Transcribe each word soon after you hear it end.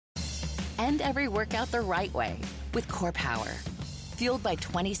End every workout the right way with Core Power. Fueled by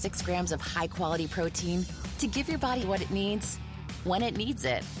 26 grams of high-quality protein to give your body what it needs when it needs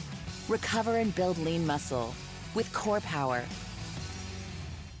it. Recover and build lean muscle with Core Power.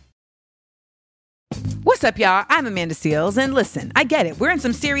 What's up, y'all? I'm Amanda Seales, and listen, I get it. We're in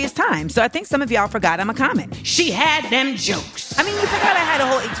some serious times, so I think some of y'all forgot I'm a comic. She had them jokes. I mean, you forgot I had a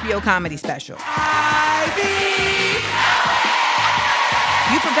whole HBO comedy special.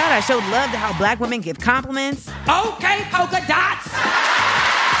 You forgot I showed love to how black women give compliments. Okay, polka dots.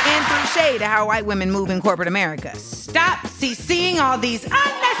 And threw shade to how white women move in corporate America. Stop CCing all these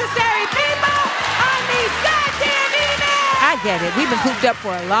unnecessary people on these goddamn emails. I get it. We've been cooped up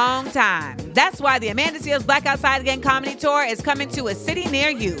for a long time. That's why the Amanda Seales Black Outside Again comedy tour is coming to a city near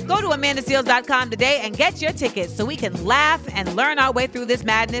you. Go to amandaseales.com today and get your tickets so we can laugh and learn our way through this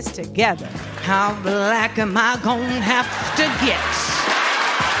madness together. How black am I gonna have to get?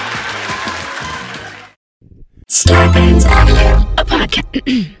 Starburns Audio,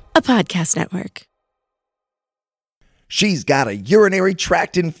 a podcast network. She's got a urinary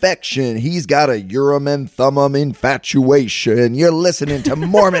tract infection. He's got a urim and thummum infatuation. You're listening to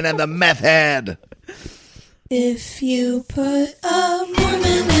Mormon and the Meth Head. If you put a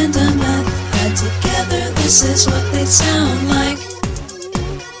Mormon and a meth head together, this is what they sound like.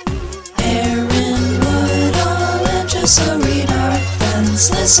 Aaron Woodall and Jessa Reed are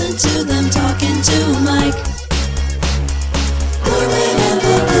friends. Listen to them talking to Mike. Mormon and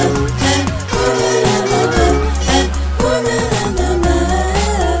the meth head, Mormon and the meth head, Mormon and the meth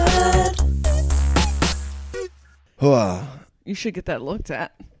head. You should get that looked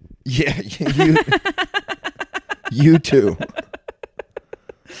at. Yeah, you too.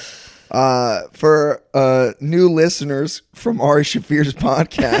 For new listeners from Ari Shafir's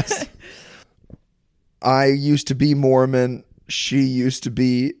podcast, I used to be Mormon. She used to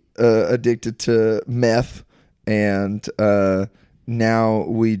be addicted to meth, and now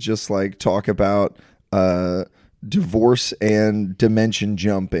we just like talk about divorce and dimension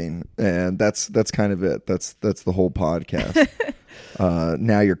jumping, and that's kind of it. That's the whole podcast.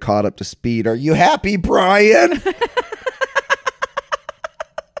 Now you're caught up to speed. Are you happy, Brian?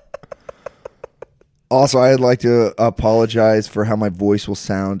 Also, I'd like to apologize for how my voice will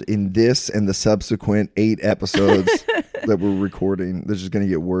sound in this and the subsequent 8 episodes that we're recording. They're just going to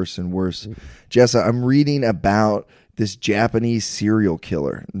get worse and worse. Jessa, I'm reading about this Japanese serial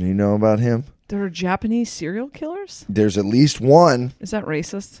killer. Do you know about him? There are Japanese serial killers? There's at least one. Is that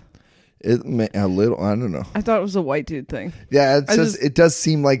racist? A little, I don't know. I thought it was a white dude thing. Yeah, it does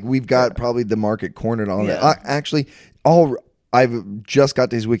seem like we've got probably the market cornered on Yeah. that. Actually, I've just got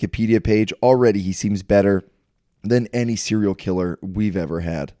to his Wikipedia page. Already, he seems better than any serial killer we've ever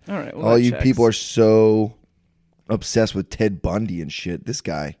had. All right, well, all that you checks. people are so obsessed with Ted Bundy and shit. This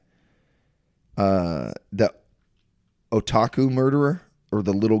guy, the otaku murderer or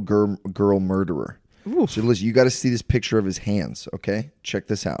the little girl murderer. Oof. So listen, you got to see this picture of his hands. Okay, check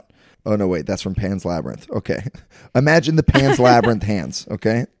this out. Oh no, wait, that's from Pan's Labyrinth. Okay, imagine the Pan's Labyrinth hands.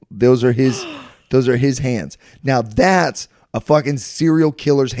 Okay, those are his hands. Now that's a fucking serial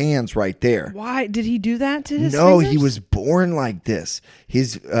killer's hands right there. Why did he do that to his No, fingers? he was born like this. He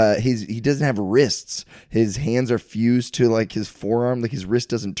doesn't have wrists. His hands are fused to like his forearm. Like his wrist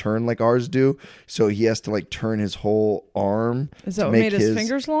doesn't turn like ours do. So he has to like turn his whole arm. Is that to what make made his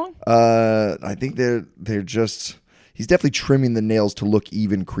fingers long? I think they're just. He's definitely trimming the nails to look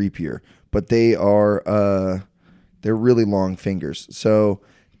even creepier. But they are they're really long fingers. So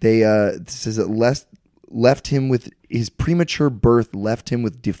they says it left him with his premature birth left him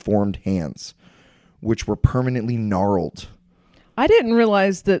with deformed hands, which were permanently gnarled. I didn't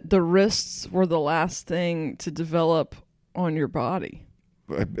realize that the wrists were the last thing to develop on your body.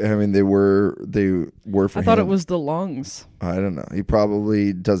 I mean, they were for I thought him. it was the lungs. I don't know. He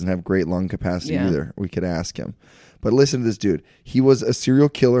probably doesn't have great lung capacity either. We could ask him. But listen to this dude. He was a serial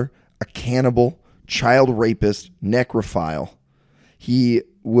killer, a cannibal, child rapist, necrophile. He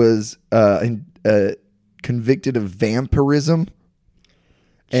was convicted of vampirism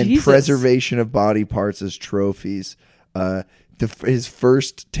and Jesus. preservation of body parts as trophies. His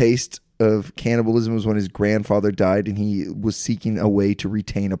first taste of cannibalism was when his grandfather died, and he was seeking a way to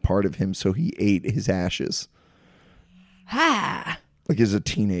retain a part of him, so he ate his ashes. Ha! Like as a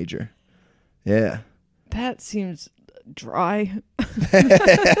teenager. Yeah. That seems dry.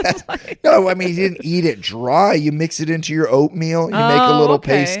 No, I mean, he didn't eat it dry. You mix it into your oatmeal. You make a little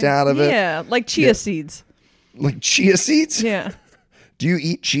paste out of it. Yeah, like chia seeds. Like chia seeds? Yeah. Do you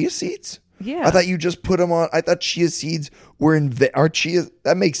eat chia seeds? Yeah. I thought you just put them on. I thought chia seeds were are chia.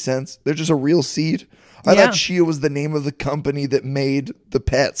 That makes sense. They're just a real seed. I thought chia was the name of the company that made the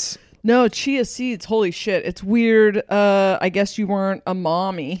pets. No, chia seeds. Holy shit. It's weird. I guess you weren't a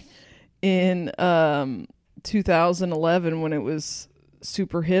mommy in 2011 when it was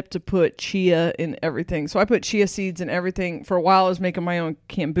super hip to put chia in everything. So I put chia seeds in everything. For a while I was making my own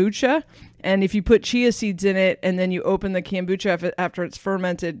kombucha, and if you put chia seeds in it and then you open the kombucha after it's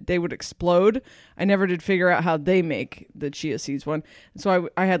fermented, they would explode. I never did figure out how they make the chia seeds one. So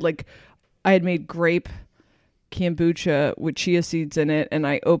I had made grape kombucha with chia seeds in it, and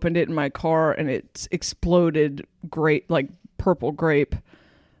I opened it in my car and it exploded grape, like purple grape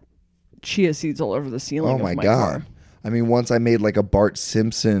chia seeds all over the ceiling. Oh my of God. car. I mean, once I made like a Bart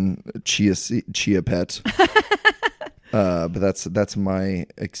Simpson chia pet, but that's my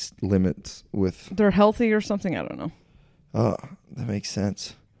limits with. They're healthy or something. I don't know. Oh, that makes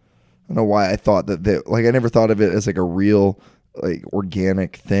sense. I don't know why I thought that like I never thought of it as like a real like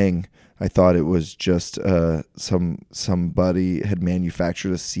organic thing. I thought it was just somebody had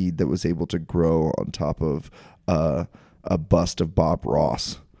manufactured a seed that was able to grow on top of a bust of Bob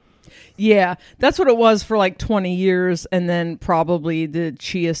Ross. Yeah, that's what it was for like 20 years. And then probably the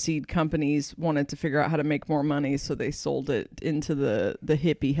chia seed companies wanted to figure out how to make more money. So they sold it into the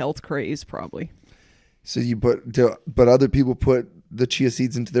hippie health craze probably. So but other people put the chia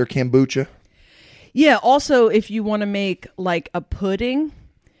seeds into their kombucha? Yeah. Also, if you want to make like a pudding,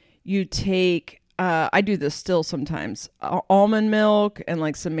 you take, I do this still sometimes, almond milk and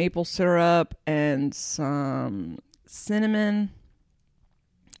like some maple syrup and some cinnamon.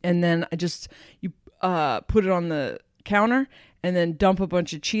 And then you put it on the counter and then dump a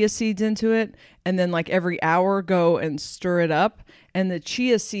bunch of chia seeds into it. And then like every hour go and stir it up. And the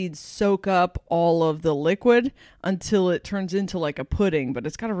chia seeds soak up all of the liquid until it turns into like a pudding. But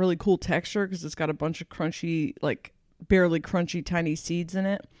it's got a really cool texture because it's got a bunch of crunchy, like barely crunchy tiny seeds in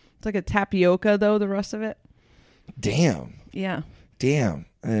it. It's like a tapioca though, the rest of it. Damn. Yeah. Damn.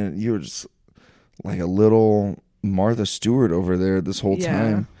 And you were just like a little Martha Stewart over there this whole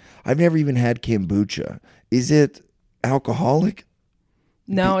time. I've never even had kombucha. Is it alcoholic?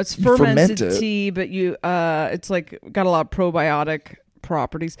 No, it's fermented tea, but it's like got a lot of probiotic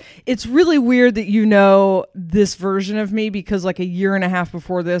properties. It's really weird that you know this version of me because like a year and a half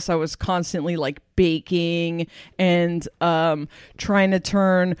before this, I was constantly like baking and trying to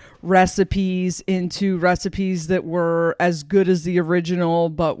turn recipes into recipes that were as good as the original,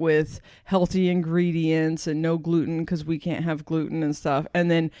 but with healthy ingredients and no gluten because we can't have gluten and stuff.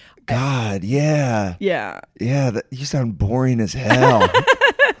 And then God, yeah. Yeah. Yeah, you sound boring as hell.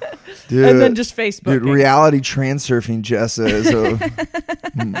 Dude, and then just Facebook. Dude, reality transurfing Jessa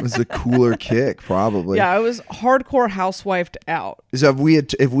is a cooler kick, probably. Yeah, I was hardcore housewifed out. So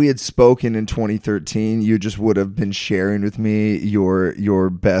if we had spoken in 2013, you just would have been sharing with me your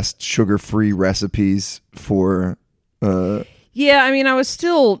best sugar-free recipes for. Yeah, I mean, I was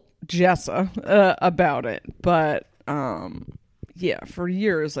still Jessa about it, but yeah, for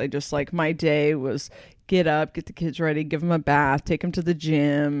years I just like my day was get up, get the kids ready, give them a bath, take them to the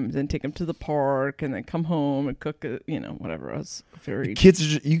gym, then take them to the park, and then come home and cook, whatever. I was very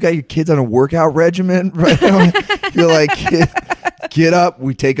you got your kids on a workout regimen right now. You're like, get up,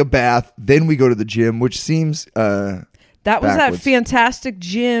 we take a bath, then we go to the gym, which seems that was that fantastic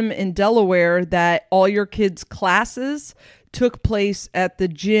gym in Delaware that all your kids' classes took place at the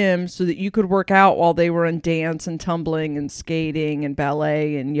gym so that you could work out while they were in dance and tumbling and skating and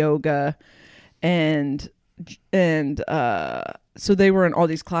ballet and yoga. And so they were in all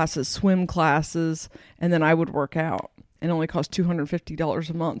these classes, swim classes, and then I would work out. It only cost $250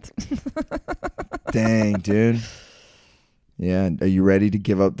 a month. Dang, dude. Yeah, are you ready to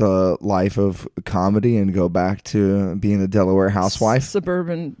give up the life of comedy and go back to being a Delaware housewife?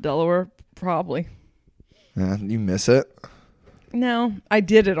 Suburban Delaware, probably. Yeah, you miss it? No, I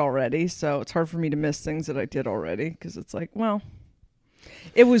did it already, so it's hard for me to miss things that I did already because it's like, well,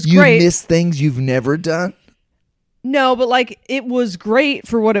 it was great. You miss things you've never done? No, but like it was great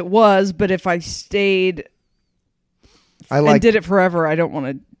for what it was, but if I stayed and did it forever, I don't want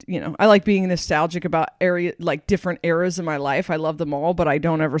to, I like being nostalgic about different eras in my life. I love them all, but I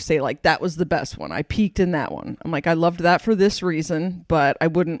don't ever say like that was the best one. I peaked in that one. I'm like, I loved that for this reason, but I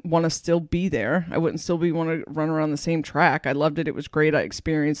wouldn't want to still be there. I wouldn't still want to run around the same track. I loved it. It was great. I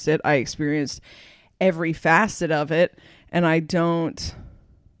experienced it. I experienced every facet of it. And I think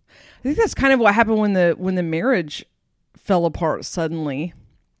that's kind of what happened when the marriage fell apart suddenly.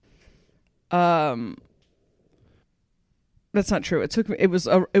 That's not true.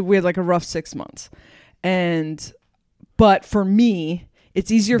 We had like a rough 6 months. But for me,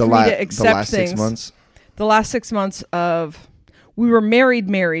 it's easier for me to accept the last things. 6 months? The last 6 months we were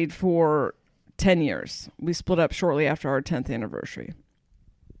married for 10 years. We split up shortly after our 10th anniversary.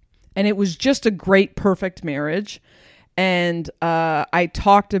 And it was just a great, perfect marriage. And I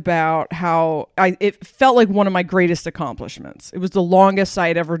talked about how it felt like one of my greatest accomplishments. It was the longest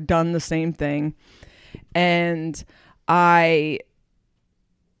I'd ever done the same thing. And I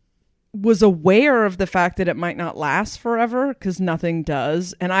was aware of the fact that it might not last forever, because nothing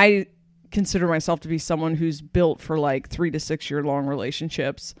does. And I consider myself to be someone who's built for like 3 to 6 year long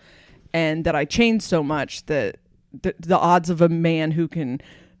relationships, and that I changed so much that the odds of a man who can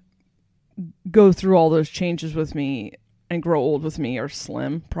go through all those changes with me and grow old with me are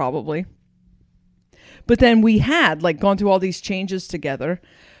slim, probably. But then we had like gone through all these changes together,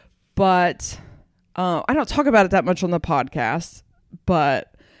 but I don't talk about it that much on the podcast.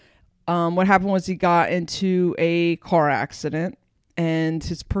 But what happened was he got into a car accident and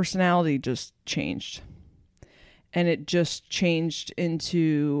his personality just changed. And it just changed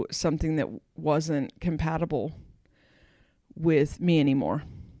into something that wasn't compatible with me anymore.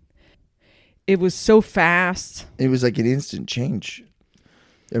 It was so fast. It was like an instant change.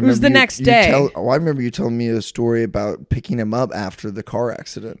 It was the next day. I remember you telling me a story about picking him up after the car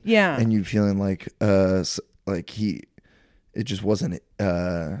accident. Yeah. And you feeling like it just wasn't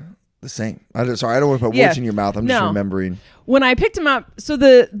the same. Sorry, I don't want to put words in your mouth. I'm just remembering. When I picked him up, so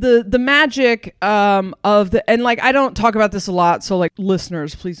the magic of the, and like I don't talk about this a lot, so like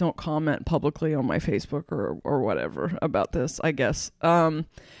listeners, please don't comment publicly on my Facebook or whatever about this, I guess.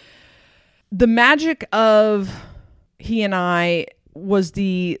 The magic of he and I was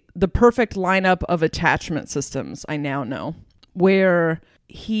the perfect lineup of attachment systems, I now know, where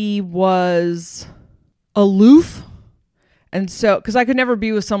he was aloof. And so, because I could never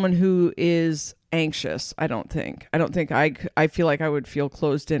be with someone who is anxious, I don't think I feel like I would feel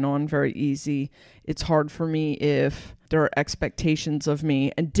closed in on very easy. It's hard for me if there are expectations of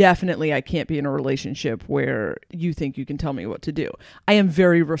me, and definitely I can't be in a relationship where you think you can tell me what to do. I am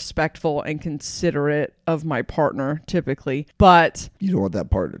very respectful and considerate of my partner typically, but you don't want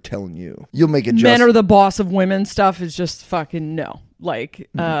that partner telling you. You'll make it. Men are the boss of women stuff is just fucking no. Like,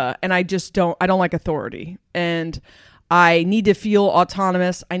 and I don't like authority, and I need to feel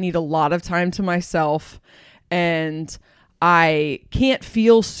autonomous. I need a lot of time to myself, and I can't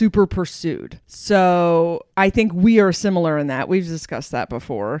feel super pursued. So I think we are similar in that. We've discussed that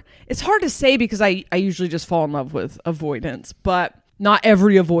before. It's hard to say because I usually just fall in love with avoidance, but not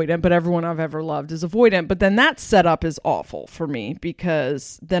every avoidant, but everyone I've ever loved is avoidant. But then that setup is awful for me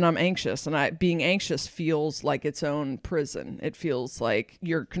because then I'm anxious, and being anxious feels like its own prison. It feels like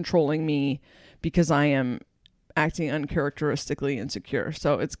you're controlling me because I am acting uncharacteristically insecure.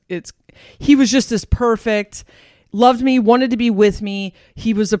 So he was just this perfect, loved me, wanted to be with me.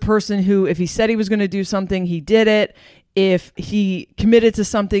 He was a person who, if he said he was going to do something, he did it. If he committed to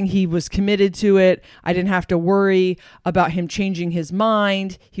something, he was committed to it. I didn't have to worry about him changing his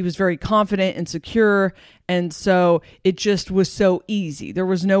mind. He was very confident and secure. And so it just was so easy. There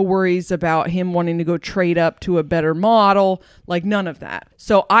was no worries about him wanting to go trade up to a better model, like none of that.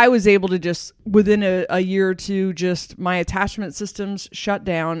 So I was able to just, within a year or two, just my attachment systems shut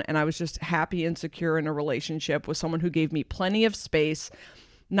down, and I was just happy and secure in a relationship with someone who gave me plenty of space.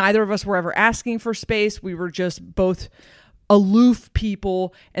 Neither of us were ever asking for space. We were just both aloof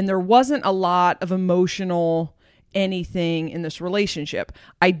people, and there wasn't a lot of emotional anything in this relationship.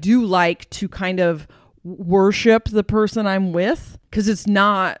 I do like to kind of worship the person I'm with, because it's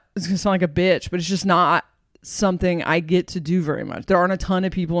going to sound like a bitch, but it's just not something I get to do very much. There aren't a ton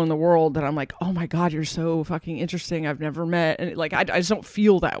of people in the world that I'm like, oh my God, you're so fucking interesting, I've never met. And like, I just don't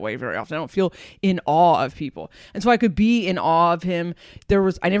feel that way very often. I don't feel in awe of people. And so I could be in awe of him.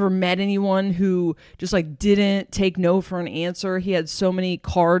 I never met anyone who just like didn't take no for an answer. He had so many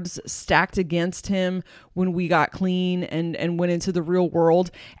cards stacked against him when we got clean and went into the real world.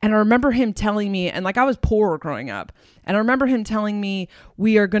 And I remember him telling me, and like I was poor growing up, and I remember him telling me,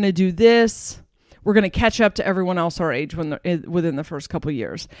 we are going to do this. We're going to catch up to everyone else our age within the first couple of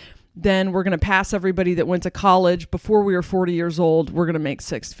years. Then we're going to pass everybody that went to college before we were 40 years old. We're going to make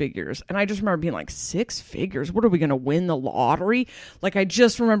 6 figures. And I just remember being like, 6 figures? What are we going to win the lottery? Like, I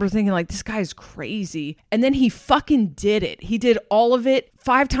just remember thinking like, this guy's crazy. And then he fucking did it. He did all of it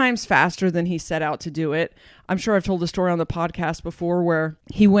 5 times faster than he set out to do it. I'm sure I've told the story on the podcast before where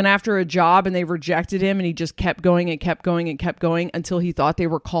he went after a job and they rejected him, and he just kept going and kept going and kept going until he thought they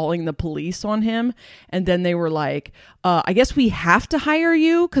were calling the police on him. And then they were like, I guess we have to hire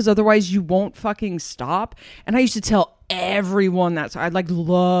you because otherwise you won't fucking stop. And I used to tell everyone that. So I like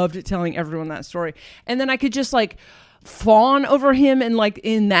loved telling everyone that story. And then I could just like fawn over him and like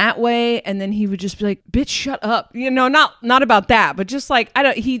in that way, and then he would just be like, bitch, shut up, you know, not about that, but just like, I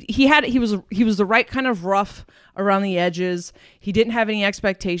don't, he was the right kind of rough around the edges. He didn't have any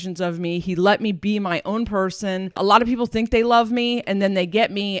expectations of me. He let me be my own person. A lot of people think they love me, and then they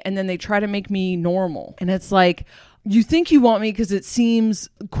get me, and then they try to make me normal, and it's like, you think you want me because it seems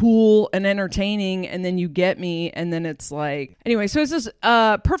cool and entertaining, and then you get me, and then it's like... Anyway, so it's this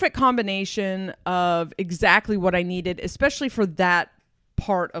perfect combination of exactly what I needed, especially for that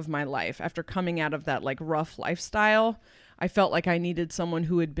part of my life. After coming out of that like rough lifestyle, I felt like I needed someone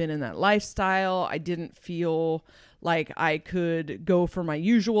who had been in that lifestyle. I didn't feel like I could go for my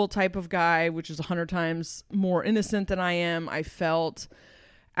usual type of guy, which is 100 times more innocent than I am. I felt...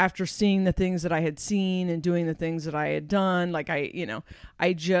 after seeing the things that I had seen and doing the things that I had done, like he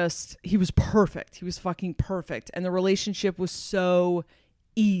was perfect. He was fucking perfect. And the relationship was so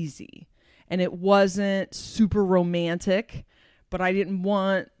easy. And it wasn't super romantic, but I didn't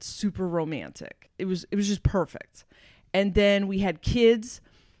want super romantic. It was just perfect. And then we had kids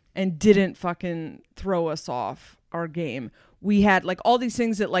and didn't fucking throw us off our game. We had like all these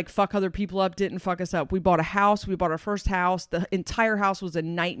things that like fuck other people up didn't fuck us up. We bought a house. We bought our first house. The entire house was a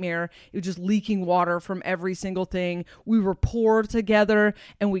nightmare. It was just leaking water from every single thing. We were poor together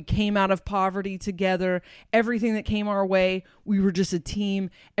and we came out of poverty together. Everything that came our way, we were just a team.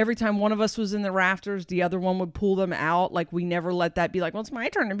 Every time one of us was in the rafters, the other one would pull them out. Like we never let that be like, well, it's my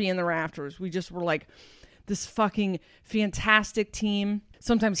turn to be in the rafters. We just were like this fucking fantastic team.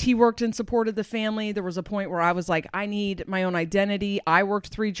 Sometimes he worked and supported the family. There was a point where I was like, I need my own identity. I worked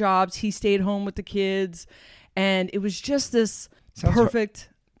 3 jobs. He stayed home with the kids. And it was just this perfect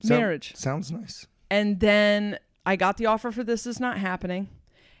marriage. Sounds nice. And then I got the offer for This Is Not Happening.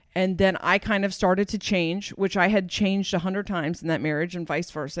 And then I kind of started to change, which I had changed 100 times in that marriage and vice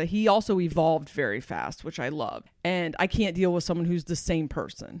versa. He also evolved very fast, which I love. And I can't deal with someone who's the same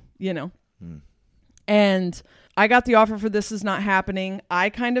person, you know? And I got the offer for This Is Not Happening. I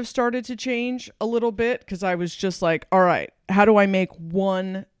kind of started to change a little bit because I was just like, all right, how do I make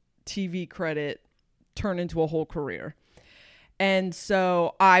one TV credit turn into a whole career? And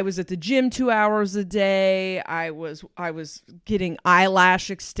so I was at the gym 2 hours a day. I was getting eyelash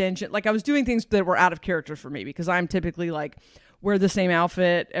extension. Like I was doing things that were out of character for me because I'm typically like wear the same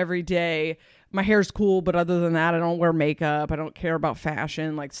outfit every day. My hair's cool, but other than that, I don't wear makeup. I don't care about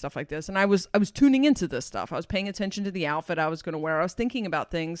fashion, like stuff like this. And I was tuning into this stuff. I was paying attention to the outfit I was going to wear. I was thinking about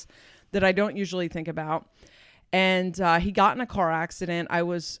things that I don't usually think about. And he got in a car accident. I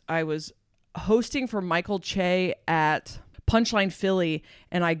was hosting for Michael Che at Punchline Philly,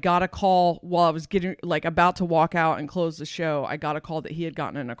 and I got a call while I was getting like about to walk out and close the show. I got a call that he had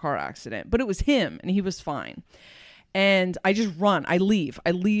gotten in a car accident, but it was him, and he was fine. And I just run. I leave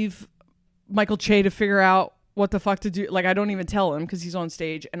Michael Che to figure out what the fuck to do. Like, I don't even tell him because he's on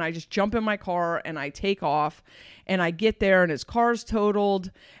stage, and I just jump in my car and I take off, and I get there and his car's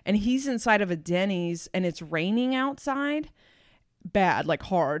totaled, and he's inside of a Denny's and it's raining outside bad, like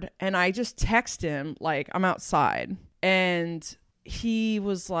hard. And I just text him like, I'm outside. And he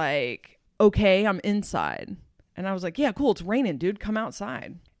was like, okay, I'm inside. And I was like, yeah, cool. It's raining, dude. Come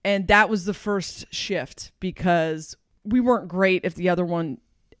outside. And that was the first shift because we weren't great if the other one,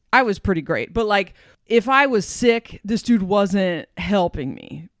 I was pretty great. But like, if I was sick, this dude wasn't helping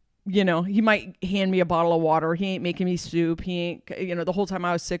me. You know, he might hand me a bottle of water. He ain't making me soup. He ain't, you know, the whole time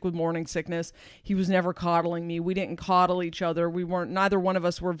I was sick with morning sickness, he was never coddling me. We didn't coddle each other. Neither one of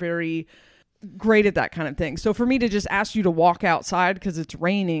us were very great at that kind of thing. So for me to just ask you to walk outside because it's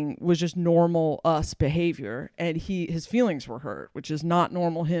raining was just normal us behavior. And his feelings were hurt, which is not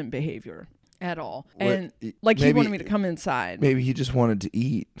normal him behavior at all. And like he wanted me to come inside. Maybe he just wanted to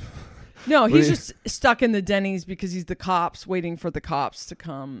eat. No, he's just stuck in the Denny's because he's the cops waiting for the cops to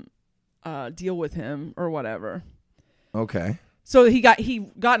come deal with him or whatever. Okay. So he got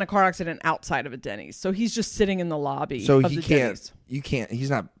in a car accident outside of a Denny's. So he's just sitting in the lobby of the Denny's.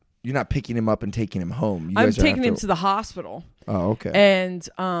 You're not picking him up and taking him home. I'm taking him to the hospital. Oh, okay. And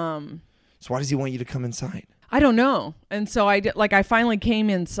so why does he want you to come inside? I don't know. And so I finally came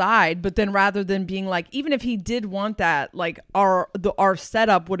inside, but then rather than being like, even if he did want that, like our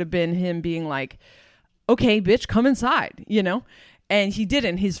setup would have been him being like, okay, bitch, come inside, you know? And he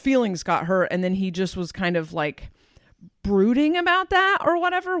didn't. His feelings got hurt, and then he just was kind of like brooding about that or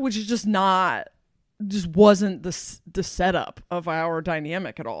whatever, which is just wasn't the setup of our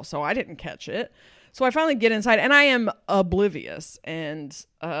dynamic at all. So I didn't catch it. So I finally get inside, and I am oblivious and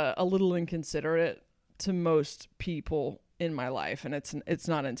a little inconsiderate to most people in my life, and it's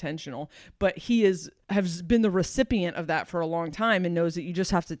not intentional, but he has been the recipient of that for a long time and knows that you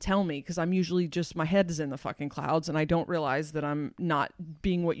just have to tell me, because I'm usually just, my head is in the fucking clouds and I don't realize that I'm not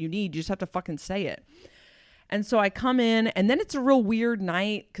being what you need. You just have to fucking say it. And so I come in, and then it's a real weird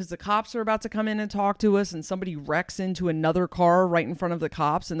night because the cops are about to come in and talk to us, and somebody wrecks into another car right in front of the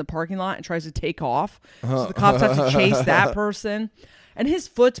cops in the parking lot and tries to take off. So the cops have to chase that person. And his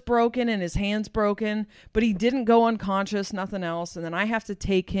foot's broken and his hand's broken, but he didn't go unconscious, nothing else. And then I have to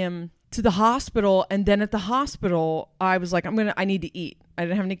take him to the hospital. And then at the hospital, I was like, I need to eat. I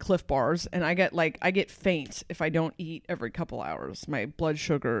didn't have any Cliff Bars, and I get faint if I don't eat every couple hours. My blood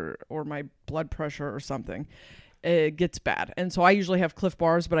sugar or my blood pressure or something, it gets bad. And so I usually have Cliff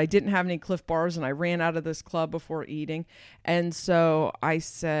Bars, but I didn't have any Cliff Bars, and I ran out of this club before eating. And so I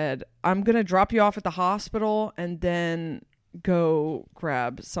said, I'm going to drop you off at the hospital and then go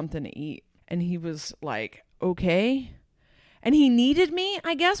grab something to eat. And he was like, okay. And he needed me,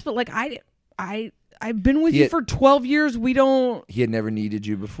 I guess, but like I've been with you for 12 years. He had never needed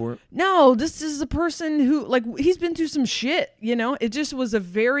you before? No, this is a person who, like, he's been through some shit, you know? It just was a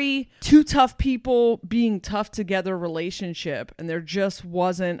very two tough people being tough together relationship. And there just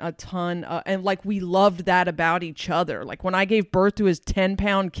wasn't a ton. And like, we loved that about each other. Like when I gave birth to his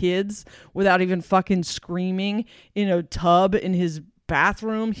 10-pound kids without even fucking screaming in a tub in his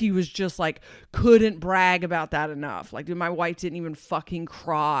bathroom, he was just like, couldn't brag about that enough. Like, dude, my wife didn't even fucking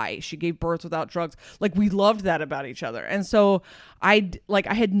cry. She gave birth without drugs. Like, we loved that about each other. And so you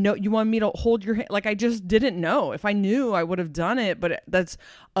wanted me to hold your hand. Like, I just didn't know. If I knew, I would have done it. But that's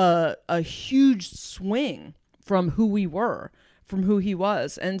a huge swing from who we were, from who he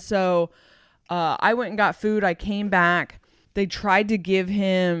was. And so I went and got food. I came back. They tried to give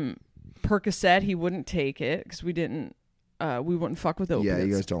him Percocet. He wouldn't take it because we wouldn't fuck with opiates. Yeah,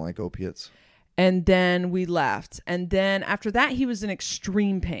 you guys don't like opiates. And then we left. And then after that, he was in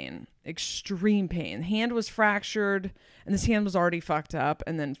extreme pain. Extreme pain. Hand was fractured, and this hand was already fucked up.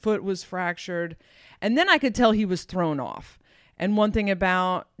 And then foot was fractured. And then I could tell he was thrown off. And one thing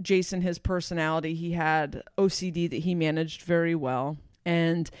about Jason, his personality, he had OCD that he managed very well.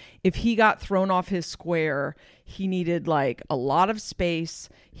 And if he got thrown off his square, he needed like a lot of space.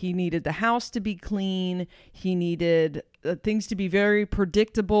 He needed the house to be clean. He needed things to be very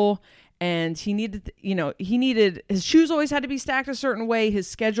predictable. And he needed, his shoes always had to be stacked a certain way. His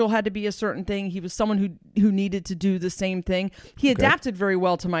schedule had to be a certain thing. He was someone who needed to do the same thing. He adapted very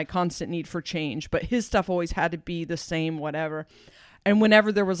well to my constant need for change, but his stuff always had to be the same, whatever. And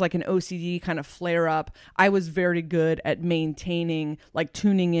whenever there was like an OCD kind of flare up, I was very good at maintaining, like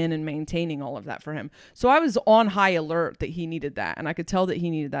tuning in and maintaining all of that for him. So I was on high alert that he needed that. And I could tell that he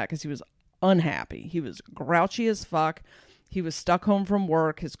needed that because he was unhappy. He was grouchy as fuck. He was stuck home from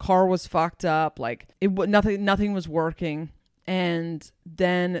work. His car was fucked up. Like nothing was working. And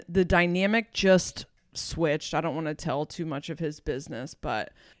then the dynamic just switched. I don't want to tell too much of his business,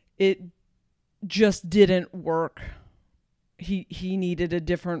 but it just didn't work. He needed a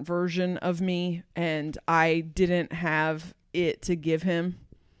different version of me, and I didn't have it to give him.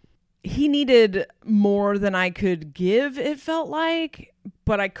 He needed more than I could give, it felt like,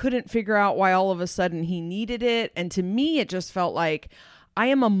 but I couldn't figure out why all of a sudden he needed it. And to me, it just felt like I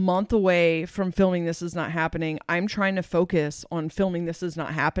am a month away from filming This Is Not Happening. I'm trying to focus on filming This Is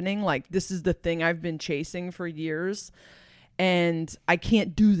Not Happening. Like, this is the thing I've been chasing for years, and I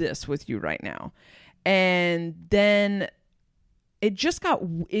can't do this with you right now. And then it just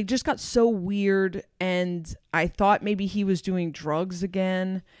got so weird, and I thought maybe he was doing drugs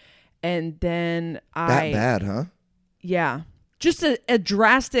again. And then that bad, huh? Yeah. Just a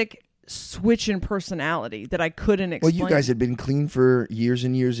drastic switch in personality that I couldn't explain. Well, you guys had been clean for years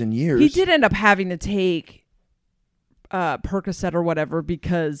and years and years. He did end up having to take Percocet or whatever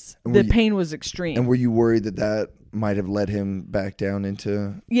because the pain was extreme. And were you worried that might have led him back down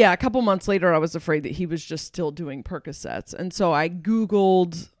into... Yeah, a couple months later, I was afraid that he was just still doing Percocets. And so I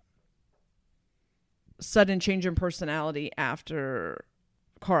Googled sudden change in personality after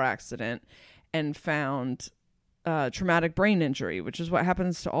car accident and found traumatic brain injury, which is what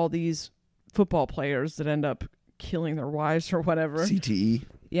happens to all these football players that end up killing their wives or whatever. CTE.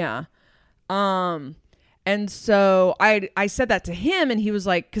 Yeah. And so I said that to him, and he was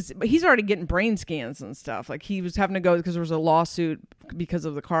like, because he's already getting brain scans and stuff. Like, he was having to go because there was a lawsuit because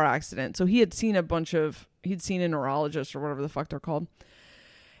of the car accident. So he'd seen a neurologist or whatever the fuck they're called.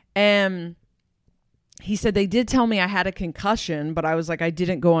 And he said, they did tell me I had a concussion, but I was like, I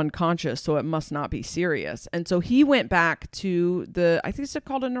didn't go unconscious, so it must not be serious. And so he went back to I think it's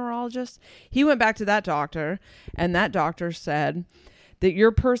called a neurologist. He went back to that doctor, and that doctor said that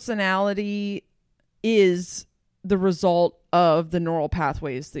your personality is the result of the neural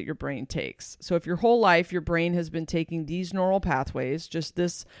pathways that your brain takes. So if your whole life your brain has been taking these neural pathways, just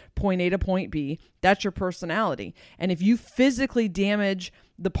this point A to point B, that's your personality. And if you physically damage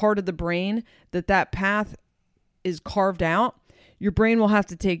the part of the brain that path is carved out, your brain will have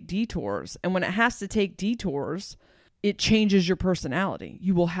to take detours. And when it has to take detours, it changes your personality.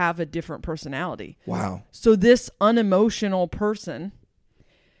 You will have a different personality. Wow. So this unemotional person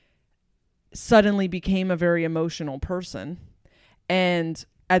suddenly became a very emotional person. And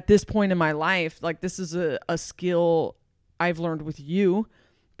at this point in my life, like, this is a skill I've learned with you,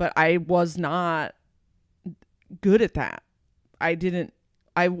 but I was not good at that.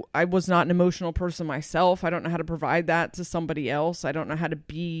 I was not an emotional person myself. I don't know how to provide that to somebody else. I don't know how to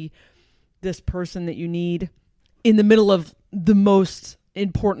be this person that you need in the middle of the most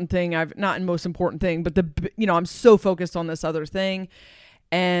important thing. Not most important thing, but I'm so focused on this other thing.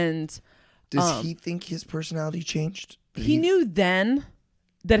 And does he think his personality changed? He knew then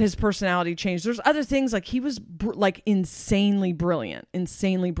that his personality changed. There's other things, like he was insanely brilliant.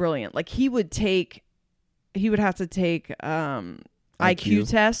 Like he would have to take IQ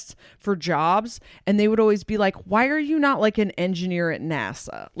tests for jobs, and they would always be like, why are you not like an engineer at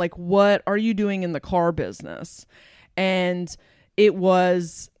NASA? Like, what are you doing in the car business? And it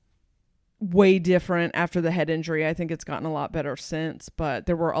was way different after the head injury. I think it's gotten a lot better since, but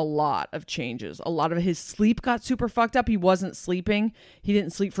there were a lot of changes. A lot of his sleep got super fucked up. He wasn't sleeping. He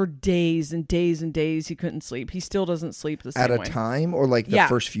didn't sleep for days and days and days. He couldn't sleep. He still doesn't sleep the same way. At a time, or like the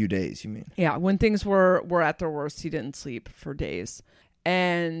first few days, you mean? Yeah, when things were at their worst, he didn't sleep for days.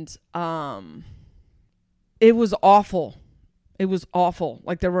 And it was awful. It was awful.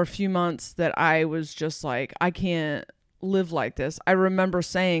 Like, there were a few months that I was just like, I can't live like this. I remember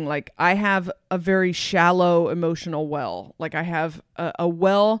saying, like, I have a very shallow emotional well. Like, I have a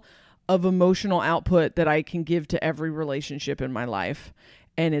well of emotional output that I can give to every relationship in my life,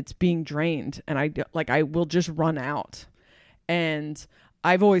 and it's being drained, and I will just run out. And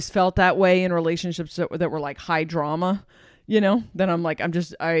I've always felt that way in relationships that were like high drama, then I'm like,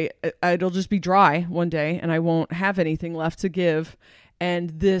 it'll just be dry one day and I won't have anything left to give.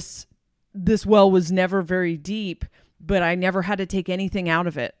 And this well was never very deep, but I never had to take anything out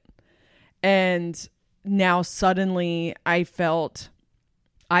of it. And now suddenly I felt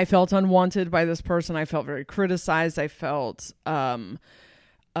unwanted by this person. I felt very criticized. I felt, there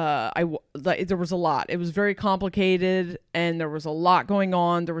was a lot. It was very complicated, and there was a lot going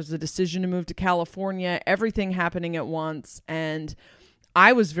on. There was a decision to move to California, everything happening at once. And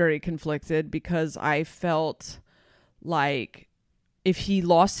I was very conflicted because I felt like if he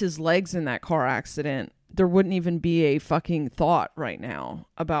lost his legs in that car accident, there wouldn't even be a fucking thought right now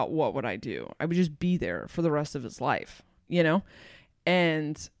about what would I do. I would just be there for the rest of his life,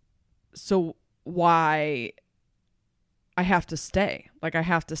 And so why I have to stay. Like, I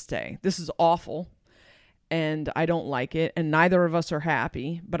have to stay. This is awful, and I don't like it, and neither of us are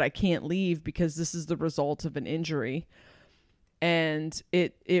happy, but I can't leave because this is the result of an injury. And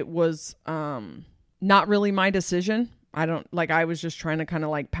it was not really my decision. I was just trying to kind of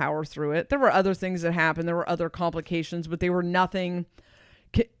like power through it. There were other things that happened. There were other complications, but they were nothing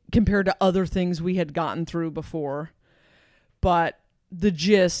compared to other things we had gotten through before. But the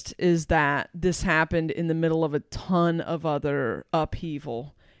gist is that this happened in the middle of a ton of other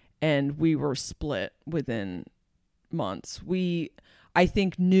upheaval, and we were split within months. I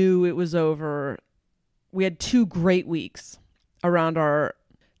think, knew it was over. We had 2 great weeks around our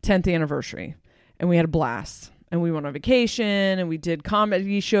 10th anniversary, and we had a blast. And we went on vacation, and we did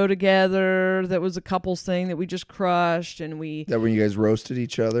comedy show together. That was a couples thing that we just crushed. And that when you guys roasted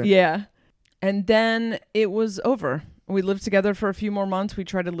each other? Yeah. And then it was over. We lived together for a few more months. We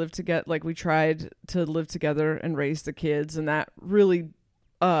tried to live together and raise the kids, and that really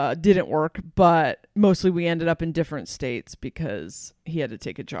didn't work. But mostly we ended up in different states because he had to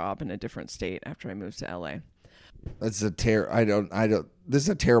take a job in a different state after I moved to LA. That's this is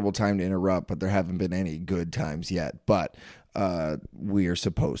a terrible time to interrupt, but there haven't been any good times yet. But we are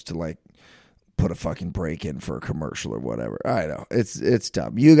supposed to like put a fucking break in for a commercial or whatever. I know it's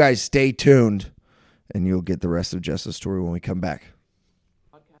dumb. You guys stay tuned, and you'll get the rest of Jess's story when we come back.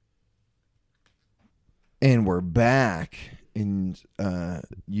 Okay. And we're back, and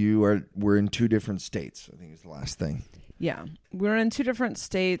we're in 2 different states. I think is the last thing. Yeah, we're in 2 different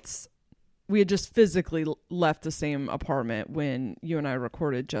states. We had just physically left the same apartment when you and I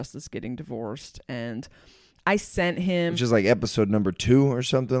recorded Justice Getting Divorced, and I sent him, which is like episode number 2 or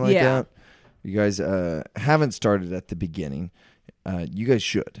something like that. You guys haven't started at the beginning. You guys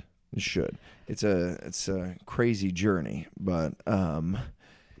should. You should. It's a crazy journey, but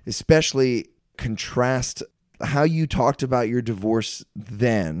especially contrast how you talked about your divorce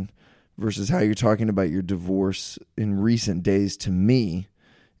then versus how you're talking about your divorce in recent days, to me,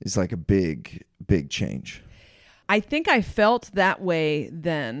 is like a big, big change. I think I felt that way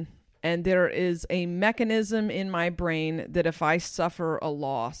then. And there is a mechanism in my brain that if I suffer a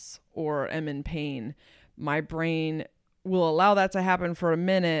loss or am in pain, my brain will allow that to happen for a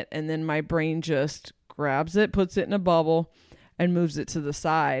minute. And then my brain just grabs it, puts it in a bubble, and moves it to the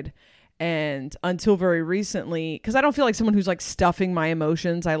side. And until very recently, because I don't feel like someone who's like stuffing my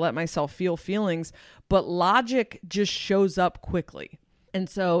emotions, I let myself feel feelings, but logic just shows up quickly. And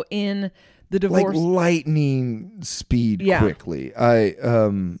so in the divorce, like lightning speed, Yeah. quickly.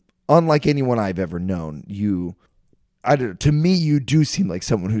 Unlike anyone I've ever known, to me, you do seem like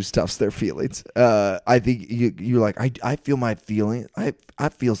someone who stuffs their feelings. I think you're like, I feel my feeling. I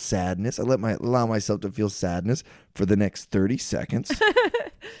feel sadness. I allow myself to feel sadness for the next 30 seconds.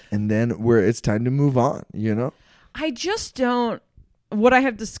 And then it's time to move on, I just don't. What I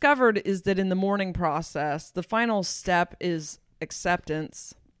have discovered is that in the mourning process, the final step is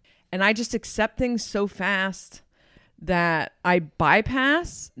acceptance. And I just accept things so fast that I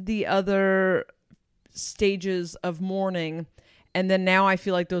bypass the other stages of mourning. And then now I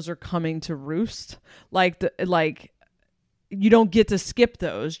feel like those are coming to roost. Like you don't get to skip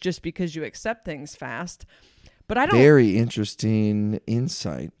those just because you accept things fast. But I don't. Very interesting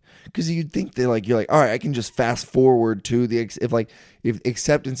insight. Because you'd think that you're like, all right, I can just fast forward to if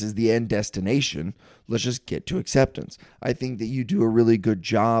acceptance is the end destination, let's just get to acceptance. I think that you do a really good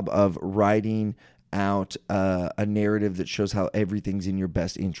job of writing out a narrative that shows how everything's in your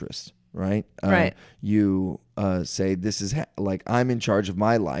best interest, right? Right. You say this is I'm in charge of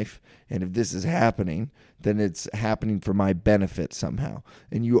my life, and if this is happening, then it's happening for my benefit somehow.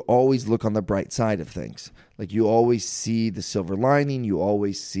 And you always look on the bright side of things. Like you always see the silver lining. You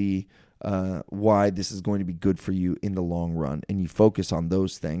always see why this is going to be good for you in the long run, and you focus on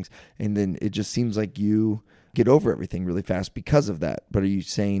those things. And then it just seems like you get over everything really fast because of that. But are you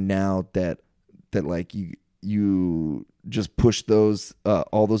saying now that like you just push those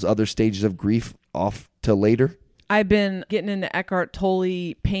all those other stages of grief off to later? I've been getting into Eckhart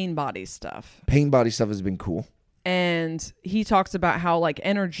Tolle pain body stuff. Pain body stuff has been cool. And he talks about how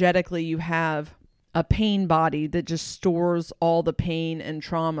energetically you have a pain body that just stores all the pain and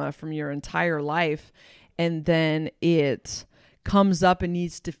trauma from your entire life. And then it comes up and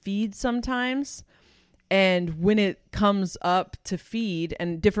needs to feed sometimes. And when it comes up to feed,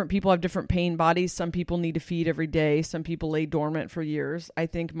 and different people have different pain bodies. Some people need to feed every day. Some people lay dormant for years. I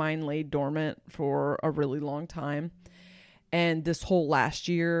think mine laid dormant for a really long time. And this whole last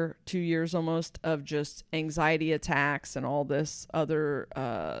year, 2 years almost, of just anxiety attacks and all this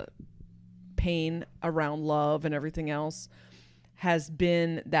other pain around love and everything else has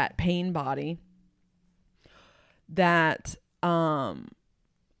been that pain body that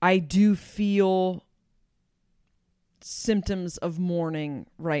I do feel symptoms of mourning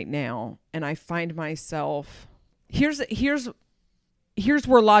right now. And I find myself, here's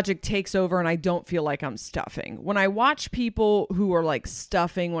where logic takes over, and I don't feel like I'm stuffing. When I watch people who are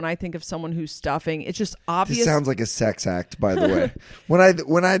stuffing, when I think of someone who's stuffing, it's just obvious. This sounds like a sex act, by the way.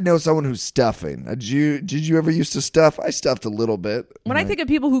 When I know someone who's stuffing, did you ever used to stuff? I stuffed a little bit. When I think of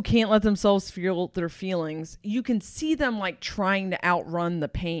people who can't let themselves feel their feelings, you can see them trying to outrun the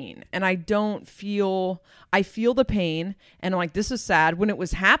pain. And I feel the pain, and I'm like, this is sad. When it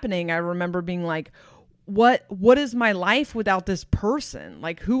was happening, I remember being like, what is my life without this person?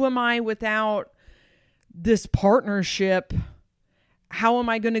 Who am I without this partnership? How am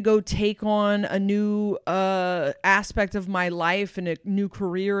I going to go take on a new aspect of my life and a new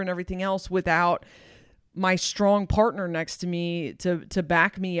career and everything else without my strong partner next to me to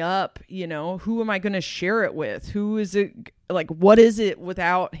back me up? Who am I going to share it with? Who is it? What is it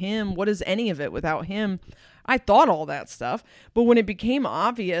without him? What is any of it without him? I thought all that stuff, but when it became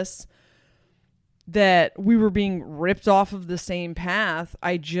obvious that we were being ripped off of the same path,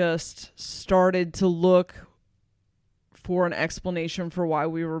 I just started to look for an explanation for why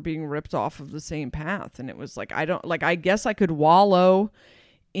we were being ripped off of the same path. And it was I guess I could wallow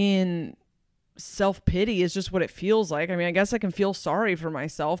in self-pity is just what it feels like. I mean, I guess I can feel sorry for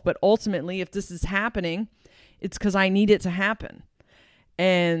myself, but ultimately, if this is happening, it's because I need it to happen.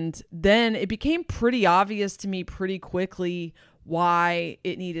 And then it became pretty obvious to me pretty quickly why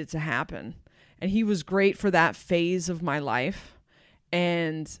it needed to happen. And he was great for that phase of my life.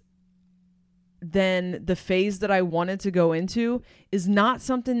 And then the phase that I wanted to go into is not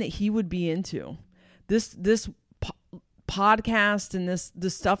something that he would be into. This podcast and the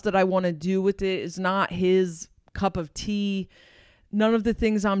stuff that I want to do with it is not his cup of tea. None of the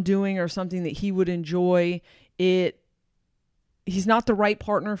things I'm doing are something that he would enjoy. he's not the right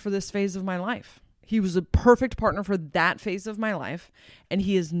partner for this phase of my life. He was a perfect partner for that phase of my life, and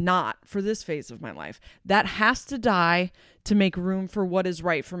he is not for this phase of my life. That has to die to make room for what is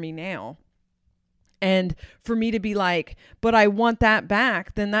right for me now. And for me to be like, but I want that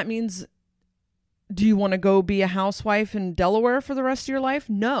back, then that means, do you want to go be a housewife in Delaware for the rest of your life?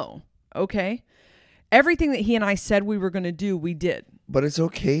 No. Okay. Everything that he and I said we were going to do, we did. But it's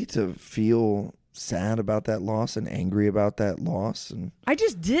okay to feel sad about that loss and angry about that loss. And I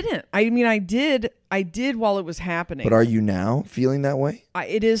just didn't. I mean, I did while it was happening. But are you now feeling that way?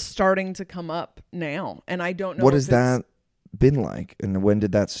 It is starting to come up now. And I don't know. What has that been like? And when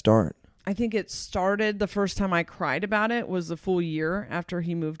did that start? I think it started the first time I cried about it was a full year after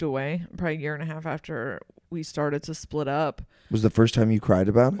he moved away, probably a year and a half after we started to split up. Was the first time you cried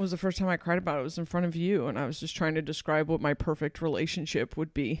about it? It was the first time I cried about it. It was in front of you, and I was just trying to describe what my perfect relationship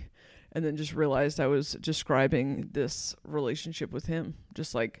would be, and then just realized I was describing this relationship with him.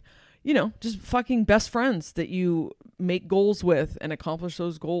 Just like, you know, just fucking best friends that you make goals with and accomplish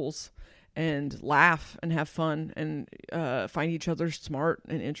those goals and laugh and have fun and find each other smart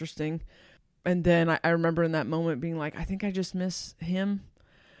and interesting. And then I remember in that moment being like, I think I just miss him.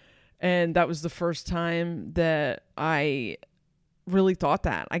 And that was the first time that I really thought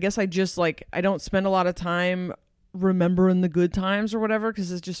that. I guess I just like, I don't spend a lot of time remembering the good times or whatever,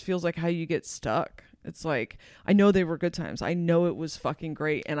 because it just feels like how you get stuck. It's like, I know they were good times. I know it was fucking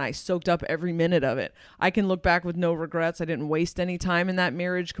great, and I soaked up every minute of it. I can look back with no regrets. I didn't waste any time in that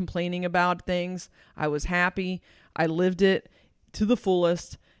marriage complaining about things. I was happy. I lived it to the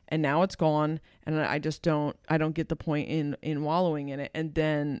fullest, and now it's gone, and I just don't get the point in wallowing in it. And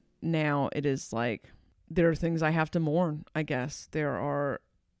then now it is like, there are things I have to mourn, I guess. It's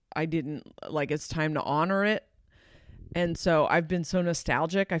time to honor it. And so I've been so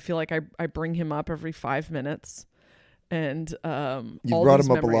nostalgic. I feel like I bring him up every 5 minutes. And you all brought these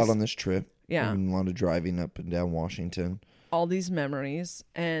him up memories. a lot on this trip. Yeah. A lot of driving up and down Washington. All these memories.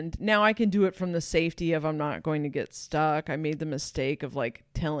 And now I can do it from the safety of I'm not going to get stuck. I made the mistake of like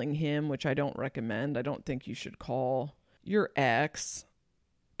telling him, which I don't recommend. I don't think you should call your ex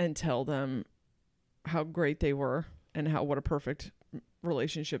and tell them how great they were and what a perfect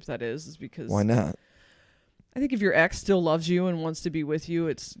relationship that is because... Why not? I think if your ex still loves you and wants to be with you,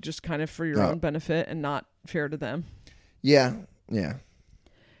 it's just kind of for your own benefit and not fair to them. Yeah.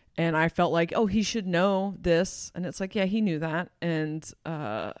 And I felt like, oh, he should know this. And it's like, yeah, he knew that. And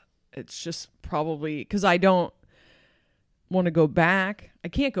it's just probably because I don't want to go back. I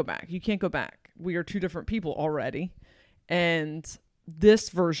can't go back. You can't go back. We are two different people already. And this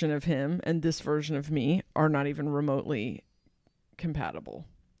version of him and this version of me are not even remotely compatible.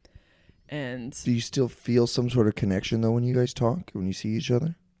 And do you still feel some sort of connection though when you guys talk, when you see each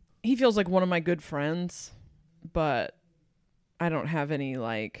other? He feels like one of my good friends, but I don't have any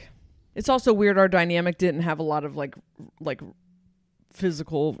like, it's also weird. Our dynamic didn't have a lot of like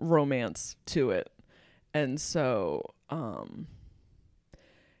physical romance to it. And so,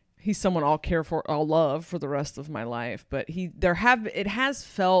 he's someone I'll care for, I'll love for the rest of my life. But it has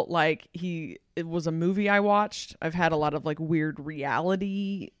felt like it was a movie I watched. I've had a lot of like weird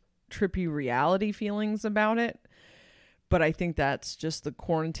trippy reality feelings about it. But I think that's just the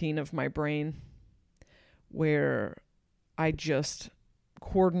quarantine of my brain where I just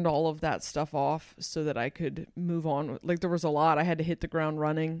cordoned all of that stuff off so that I could move on. Like there was a lot. I had to hit the ground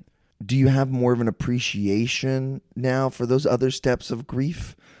running. Do you have more of an appreciation now for those other steps of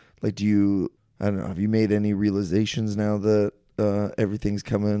grief? Like I don't know, have you made any realizations now that everything's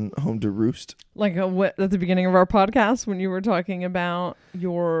coming home to roost? Like at the beginning of our podcast when you were talking about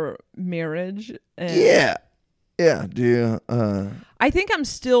your marriage. Yeah. Do you, I think I'm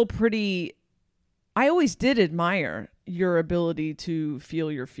still I always did admire your ability to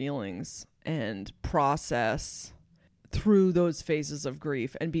feel your feelings and process through those phases of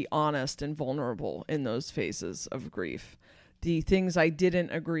grief and be honest and vulnerable in those phases of grief. The things I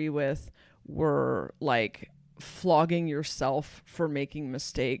didn't agree with were like flogging yourself for making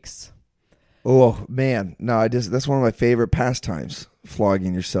mistakes. Oh man, no, that's one of my favorite pastimes,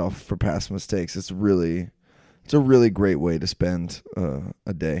 flogging yourself for past mistakes. It's a really great way to spend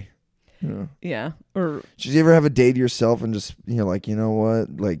a day. Yeah. Or did you ever have a day to yourself and just, like, you know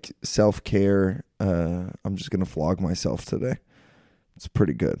what, like self-care, I'm just going to flog myself today. It's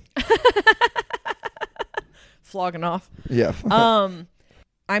pretty good. Flogging off. Yeah.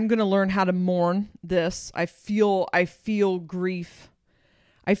 I'm going to learn how to mourn this. I feel grief.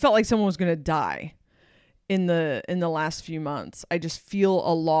 I felt like someone was going to die in the last few months. I just feel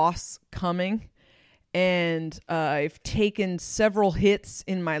a loss coming. And I've taken several hits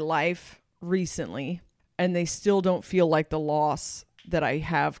in my life recently. and they still don't feel like the loss that I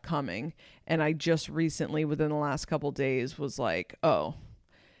have coming. And I just recently, within the last couple days, was like, oh,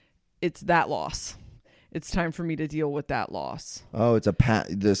 it's that loss. It's time for me to deal with that loss. Oh, it's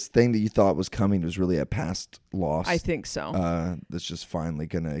this thing that you thought was coming was really a past loss. I think so. That's just finally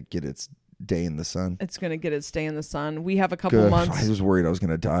going to get its day in the sun. It's going to get its day in the sun. We have a couple Good. months. I was worried I was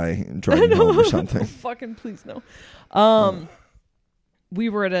going to die driving home or something. Fucking please no. We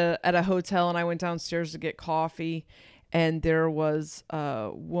were at a hotel, and I went downstairs to get coffee, and there was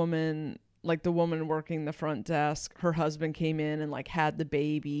a woman, like the woman working the front desk. Her husband came in and like had the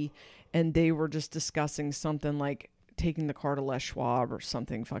baby, and they were just discussing something like taking the car to Les Schwab or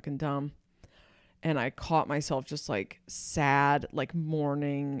something fucking dumb. And I caught myself just like sad, like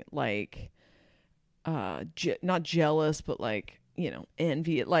mourning, like not jealous, but like, you know,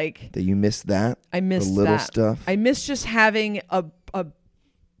 envy. Like that you missed that. I missed the little that stuff. I miss just having a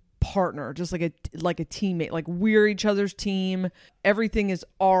partner, just like a teammate. Like we're each other's team. Everything is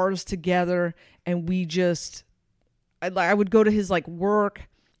ours together, and we just. I would go to his like work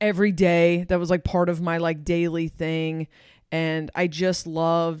every day. That was like part of my like daily thing, and I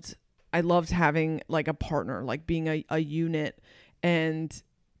loved having like a partner, like being a unit, and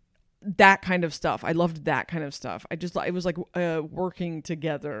that kind of stuff. I loved that kind of stuff. It was like a working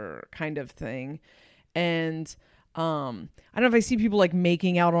together kind of thing. And I don't know, if I see people like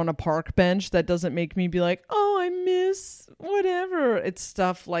making out on a park bench, that doesn't make me be like, oh, I miss whatever. It's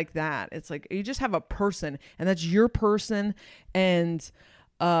stuff like that. It's like you just have a person, and that's your person, and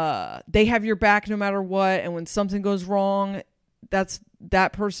they have your back no matter what. And when something goes wrong,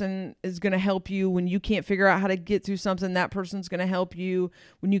 that person is going to help you. When you can't figure out how to get through something, that person's going to help you.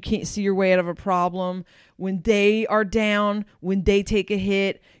 When you can't see your way out of a problem, when they are down, when they take a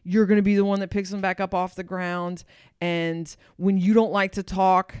hit, you're going to be the one that picks them back up off the ground. And when you don't like to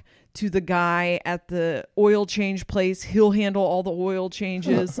talk to the guy at the oil change place, he'll handle all the oil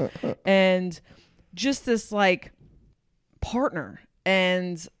changes. And just this like partner.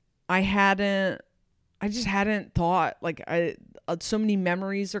 And I just hadn't thought, like, so many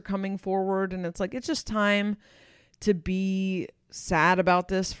memories are coming forward, and it's like, it's just time to be sad about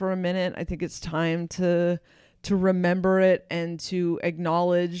this for a minute. I think it's time to remember it and to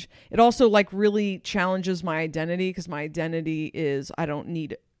acknowledge. It also like really challenges my identity, because my identity is I don't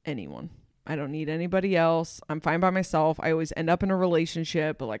need anyone. I don't need anybody else. I'm fine by myself. I always end up in a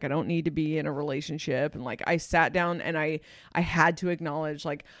relationship, but like I don't need to be in a relationship. And like I sat down and I had to acknowledge,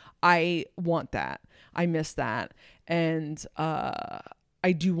 like, I want that. I miss that. And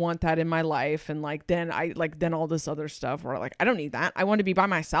I do want that in my life. And like then all this other stuff where like I don't need that. I want to be by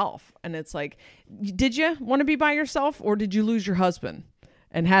myself. And it's like, did you want to be by yourself, or did you lose your husband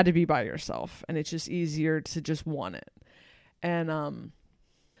and had to be by yourself? And it's just easier to just want it. And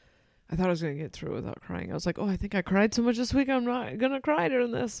I thought I was going to get through without crying. I was like, oh, I think I cried so much this week, I'm not going to cry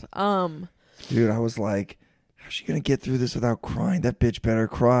during this. Dude, I was like, how's she going to get through this without crying? That bitch better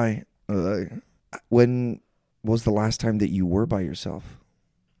cry. When was the last time that you were by yourself?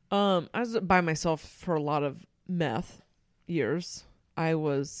 I was by myself for a lot of meth years. I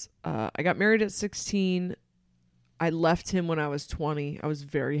got married at 16. I left him when I was 20. I was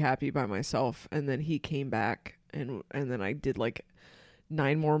very happy by myself. And then he came back, and then I did like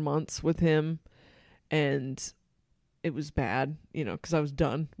 9 more months with him, and it was bad, you know, because I was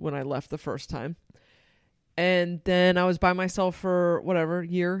done when I left the first time. And then I was by myself for whatever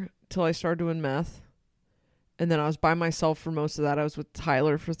year till I started doing meth. And then I was by myself for most of that. I was with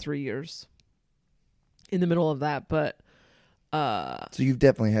Tyler for 3 years in the middle of that. But so you've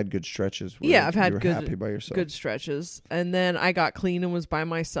definitely had good stretches where yeah, I've had you were happy by yourself. Good stretches. And then I got clean and was by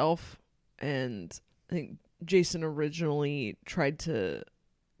myself. And I think Jason originally tried to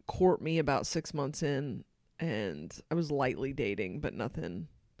court me about 6 months in, and I was lightly dating, but nothing.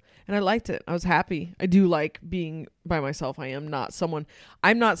 And I liked it. I was happy. I do like being by myself. I'm not someone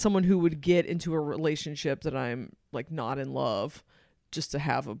who would get into a relationship that I'm like not in love just to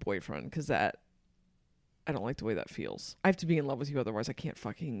have a boyfriend, because I don't like the way that feels. I have to be in love with you, otherwise I can't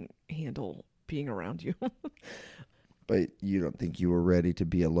fucking handle being around you. But you don't think you were ready to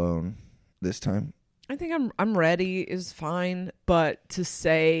be alone this time? I think I'm ready is fine, but to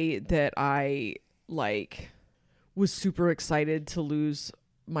say that I like was super excited to lose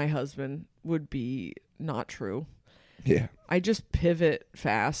my husband would be not true. Yeah. I just pivot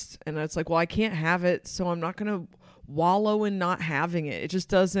fast, and it's like, well, I can't have it, so I'm not going to wallow in not having it. It just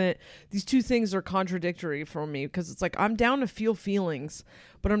doesn't, these two things are contradictory for me, because it's like I'm down to feel feelings,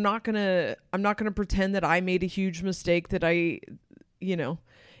 but I'm not going to pretend that I made a huge mistake, that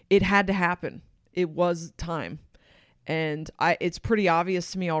it had to happen. It was time. And it's pretty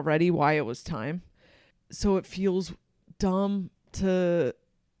obvious to me already why it was time. so it feels dumb to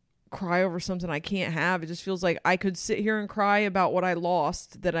cry over something I can't have. It just feels like I could sit here and cry about what I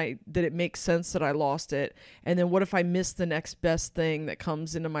lost, that it makes sense that I lost it. And then what if I miss the next best thing that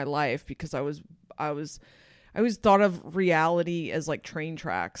comes into my life? Because I always thought of reality as like train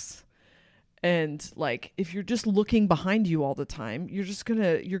tracks. And like, if you're just looking behind you all the time, you're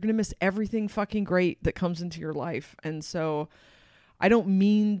gonna miss everything fucking great that comes into your life. And so I don't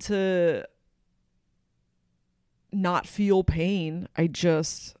mean to not feel pain. I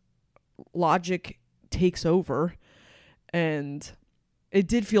just, logic takes over, and it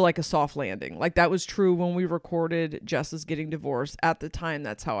did feel like a soft landing. Like, that was true when we recorded Jess is Getting Divorced. At the time,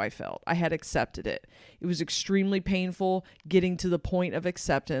 that's how I felt. I had accepted it. It was extremely painful getting to the point of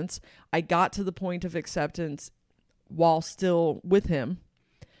acceptance. I got to the point of acceptance while still with him.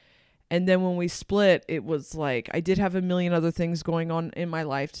 And then when we split, it was like, I did have a million other things going on in my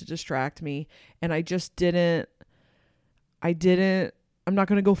life to distract me. And I just I'm not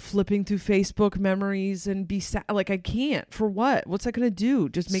going to go flipping through Facebook memories and be sad. Like, I can't. For what? What's that going to do?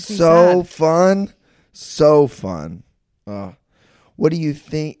 Just make me sad. So fun. What do you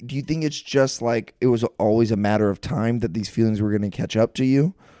think? Do you think it's just like it was always a matter of time that these feelings were going to catch up to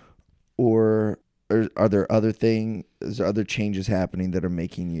you? Or are there other changes happening that are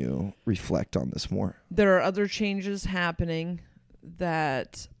making you reflect on this more? There are other changes happening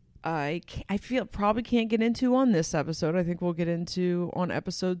that I feel probably can't get into on this episode. I think we'll get into on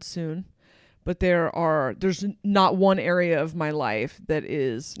episodes soon. But there's not one area of my life that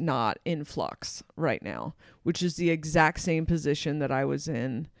is not in flux right now, which is the exact same position that I was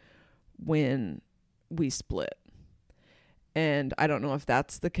in when we split. And I don't know if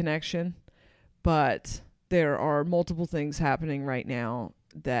that's the connection, but there are multiple things happening right now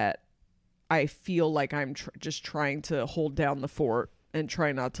that I feel like I'm just trying to hold down the fort and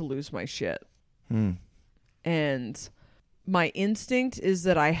try not to lose my shit. And my instinct is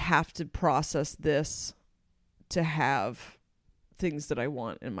that I have to process this to have things that I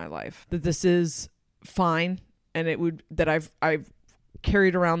want in my life. That this is fine, and I've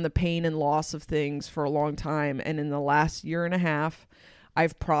carried around the pain and loss of things for a long time, and in the last year and a half,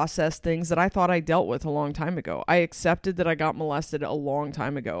 I've processed things that I thought I dealt with a long time ago. I accepted that I got molested a long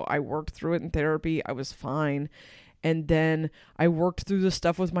time ago. I worked through it in therapy. I was fine. And then I worked through the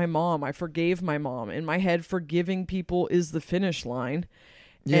stuff with my mom. I forgave my mom. In my head, forgiving people is the finish line.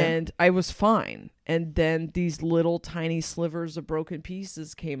 Yeah. And I was fine. And then these little tiny slivers of broken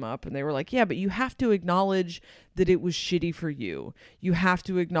pieces came up, and they were like, yeah, but you have to acknowledge that it was shitty for you. You have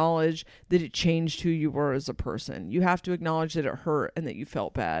to acknowledge that it changed who you were as a person. You have to acknowledge that it hurt and that you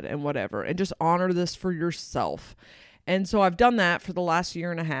felt bad and whatever. And just honor this for yourself. And so I've done that for the last year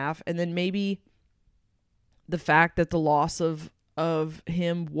and a half. And then maybe the fact that the loss of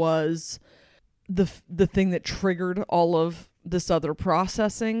him was the thing that triggered all of this other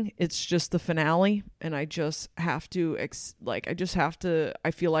processing. It's just the finale, and I just have to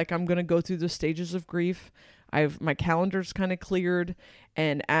I feel like I'm going to go through the stages of grief. My calendar's kind of cleared,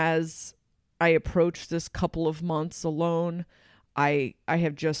 and as I approach this couple of months alone, I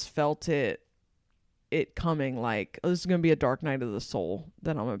have just felt it coming, like, oh, this is going to be a dark night of the soul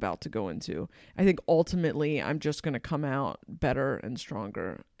that I'm about to go into. I think ultimately I'm just going to come out better and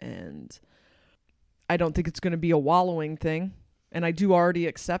stronger, and I don't think it's going to be a wallowing thing. And I do already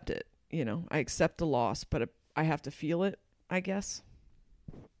accept it. You know, I accept the loss, but I have to feel it, I guess.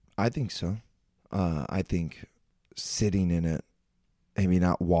 I think so. I think sitting in it, maybe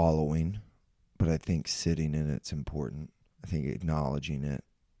not wallowing, but I think sitting in it's important. I think acknowledging it,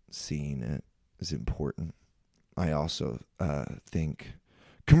 seeing it, is important. I also think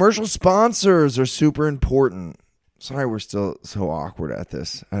commercial sponsors are super important. Sorry, we're still so awkward at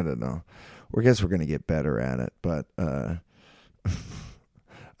this. I don't know. I guess we're going to get better at it, but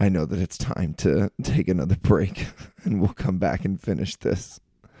I know that it's time to take another break, and we'll come back and finish this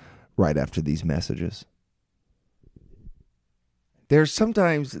right after these messages. There's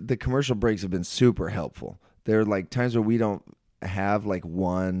sometimes the commercial breaks have been super helpful. There are like times where we don't have like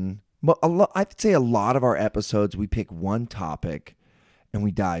one. I'd say a lot of our episodes, we pick one topic and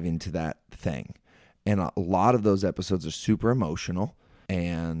we dive into that thing. And a lot of those episodes are super emotional,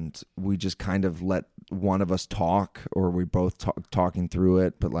 and we just kind of let one of us talk, or we both talking through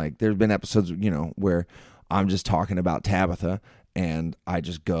it. But like, there's been episodes, you know, where I'm just talking about Tabitha and I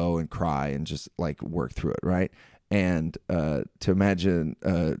just go and cry and just like work through it. Right. And to imagine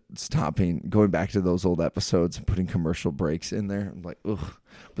going back to those old episodes and putting commercial breaks in there, I'm like, ugh.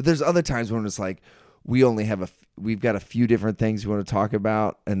 But there's other times when it's like we only have we've got a few different things we want to talk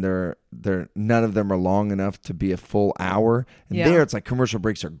about, and they're none of them are long enough to be a full hour. And there, it's like commercial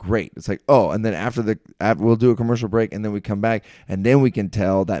breaks are great. It's like, oh, and then after we'll do a commercial break, and then we come back, and then we can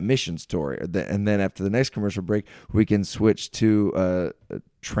tell that mission story. And then after the next commercial break, we can switch to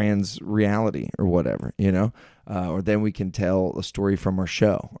trans reality or whatever, or then we can tell a story from our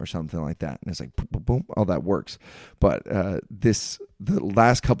show or something like that. And it's like, boom, boom, boom, all that works. But the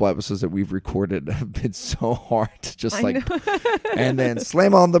last couple episodes that we've recorded have been so hard to just and then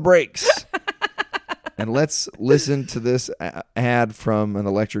slam on the brakes. And let's listen to this ad from an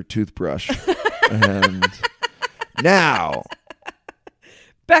electric toothbrush. And now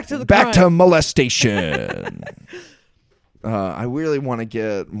back to molestation. I really want to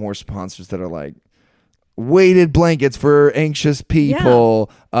get more sponsors that are like weighted blankets for anxious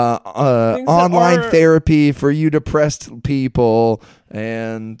people, online therapy for you depressed people,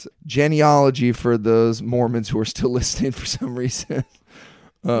 and genealogy for those Mormons who are still listening for some reason.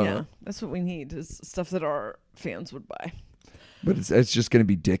 Yeah, that's what we need, is stuff that our fans would buy. But it's just going to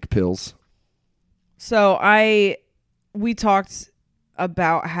be dick pills. So we talked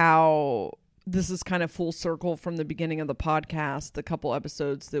about how this is kind of full circle from the beginning of the podcast, the couple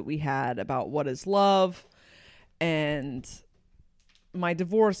episodes that we had about what is love, and my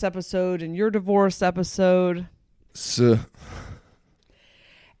divorce episode and your divorce episode.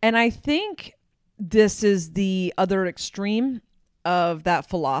 And I think this is the other extreme of that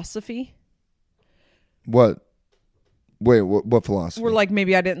philosophy. What? Wait, what philosophy? Where like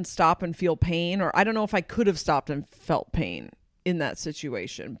maybe I didn't stop and feel pain, or I don't know if I could have stopped and felt pain in that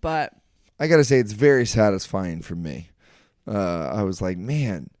situation, but I gotta say, it's very satisfying for me. I was like,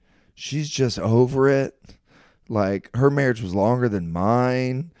 man, she's just over it. Like, her marriage was longer than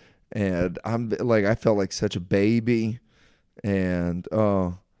mine, and I felt like such a baby. And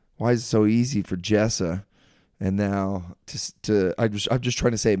why is it so easy for Jessa? And now, I'm just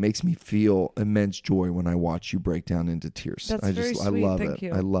trying to say, it makes me feel immense joy when I watch you break down into tears. That's very sweet. I love Thank it.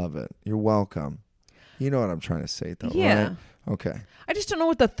 you. I love it. You're welcome. You know what I'm trying to say, though, yeah. right? Okay. I just don't know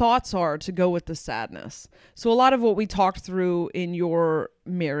what the thoughts are to go with the sadness. So a lot of what we talked through in your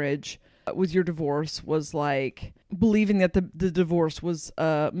marriage with your divorce was like believing that the divorce was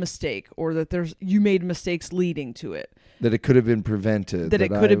a mistake, or that you made mistakes leading to it. That it could have been prevented. That it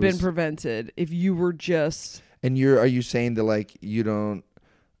could have been prevented if you were just. And are you saying that like you don't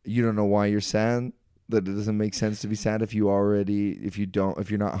know why you're sad? That it doesn't make sense to be sad if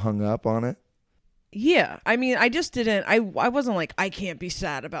you're not hung up on it? Yeah. I mean, I just didn't, I wasn't like, I can't be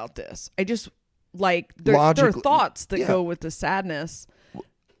sad about this. I just like, there are thoughts that go with the sadness.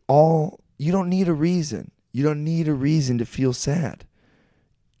 You don't need a reason. You don't need a reason to feel sad.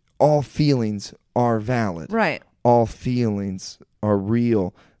 All feelings are valid. Right. All feelings are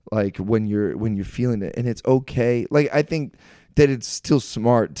real. Like when you're feeling it, and it's okay. Like, I think that it's still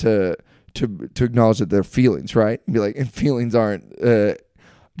smart to acknowledge that they're feelings, right? And be like, and feelings aren't,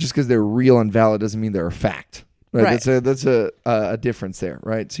 just because they're real and valid doesn't mean they're a fact, right? That's a difference there,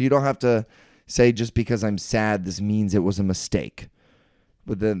 right? So you don't have to say just because I'm sad, this means it was a mistake.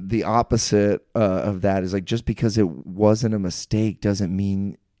 But then the opposite of that is like, just because it wasn't a mistake doesn't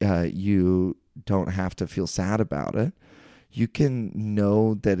mean you don't have to feel sad about it. You can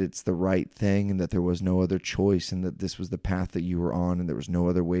know that it's the right thing, and that there was no other choice, and that this was the path that you were on, and there was no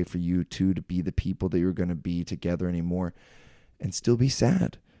other way for you to be the people that you're going to be together anymore, and still be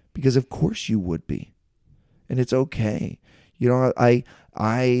sad, because of course you would be, and it's okay. That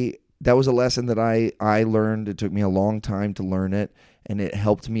was a lesson that I learned. It took me a long time to learn it, and it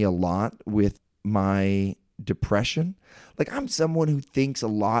helped me a lot with my depression. Like, I'm someone who thinks a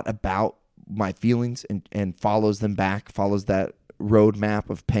lot about my feelings and follows that roadmap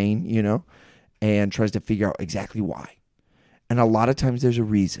of pain, and tries to figure out exactly why. And a lot of times there's a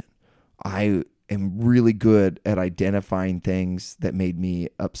reason. I am really good at identifying things that made me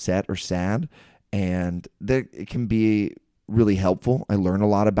upset or sad, and that it can be really helpful. I learn a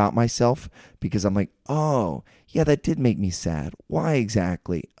lot about myself because I'm like, oh, yeah, that did make me sad. Why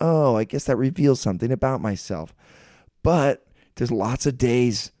exactly? Oh, I guess that reveals something about myself. But there's a lot of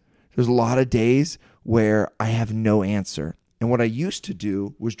days where I have no answer. And what I used to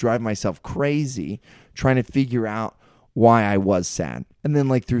do was drive myself crazy trying to figure out why I was sad. And then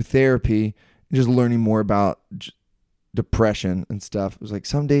like through therapy, just learning more about depression and stuff, it was like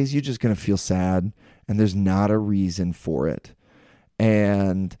some days you're just going to feel sad and there's not a reason for it.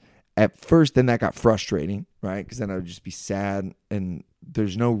 And at first, then that got frustrating, right? Because then I would just be sad and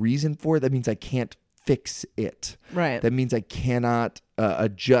there's no reason for it. That means I can't fix it. Right. That means I cannot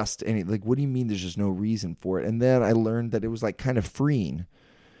adjust any. Like, what do you mean there's just no reason for it? And then I learned that it was like kind of freeing.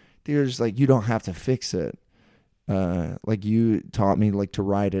 They're just like, you don't have to fix it. like you taught me like to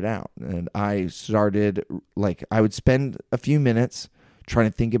ride it out. And I started like, I would spend a few minutes trying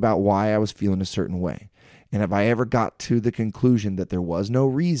to think about why I was feeling a certain way. And if I ever got to the conclusion that there was no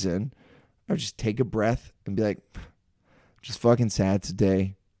reason, I would just take a breath and be like, just fucking sad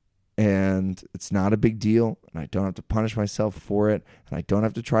today. And it's not a big deal. And I don't have to punish myself for it. And I don't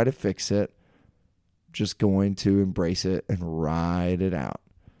have to try to fix it. Just going to embrace it and ride it out.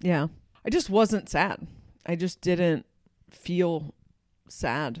 Yeah. I just wasn't sad. I just didn't feel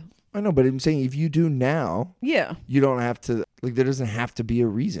sad. I know, but I'm saying if you do now, Yeah. you don't have to, like, there doesn't have to be a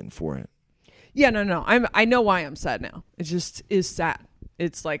reason for it. Yeah, no. I know why I'm sad now. It just is sad.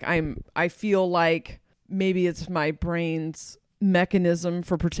 It's like I feel like maybe it's my brain's mechanism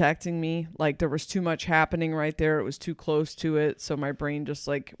for protecting me. Like there was too much happening right there. It was too close to it. So my brain just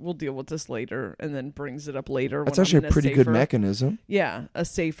like, we'll deal with this later, and then brings it up later. That's when actually I'm in a pretty good mechanism. Yeah, a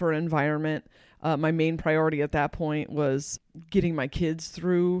safer environment. My main priority at that point was getting my kids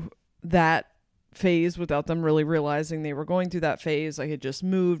through that phase without them really realizing they were going through that phase. I had just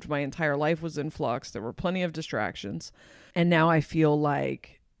moved. My entire life was in flux. There were plenty of distractions. And now I feel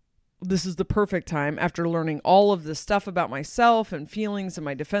like this is the perfect time, after learning all of this stuff about myself and feelings and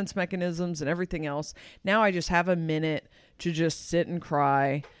my defense mechanisms and everything else. Now I just have a minute to just sit and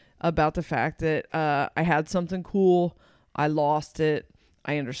cry about the fact that I had something cool. I lost it.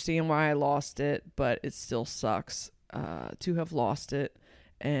 I understand why I lost it, but it still sucks to have lost it.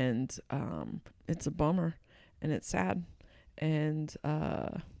 And it's a bummer, and it's sad. And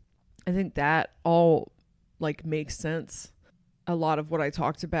I think that all like makes sense. A lot of what I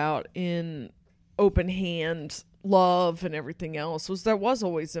talked about in open hand love and everything else was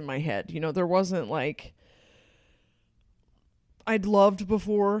always in my head. You know, there wasn't like, I'd loved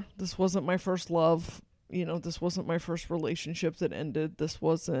before. This wasn't my first love. You know, this wasn't my first relationship that ended. This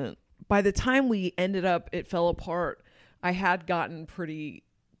wasn't, by the time we ended up, it fell apart. I had gotten pretty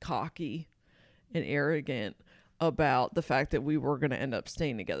cocky and arrogant about the fact that we were going to end up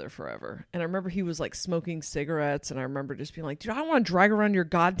staying together forever. And I remember he was like smoking cigarettes, and I remember just being like, dude, I don't want to drag around your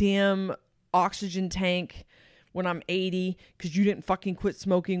goddamn oxygen tank when I'm 80 because you didn't fucking quit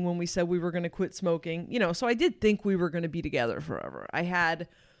smoking when we said we were going to quit smoking. You know, so I did think we were going to be together forever. I had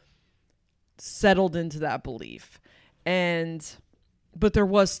settled into that belief. But there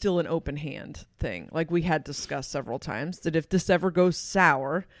was still an open hand thing. Like we had discussed several times that if this ever goes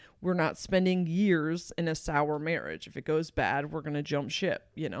sour, we're not spending years in a sour marriage. If it goes bad, we're going to jump ship,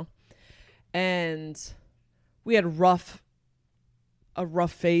 you know? And we had a rough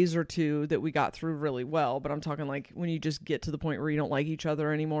phase or two that we got through really well. But I'm talking like when you just get to the point where you don't like each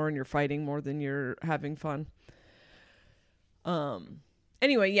other anymore and you're fighting more than you're having fun.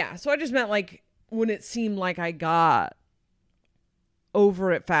 Anyway, yeah. So I just meant like when it seemed like I got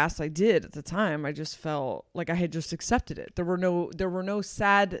over it fast, I did at the time. I just felt like I had just accepted it. There were no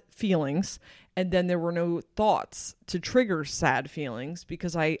sad feelings, and then there were no thoughts to trigger sad feelings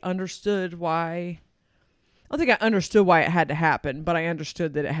because I understood why. I don't think I understood why it had to happen, but I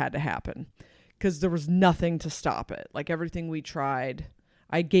understood that it had to happen because there was nothing to stop it. Like everything we tried,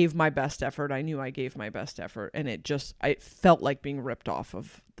 I gave my best effort. I knew I gave my best effort, and it felt like being ripped off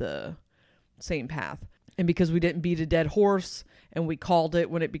of the same path. And because we didn't beat a dead horse and we called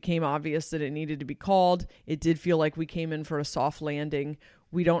it when it became obvious that it needed to be called, it did feel like we came in for a soft landing.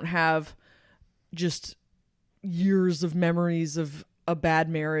 We don't have just years of memories of a bad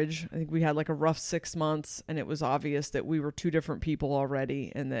marriage. I think we had like a rough 6 months, and it was obvious that we were two different people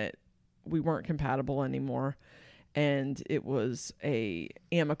already and that we weren't compatible anymore. And it was a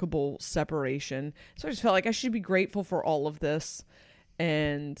amicable separation. So I just felt like I should be grateful for all of this,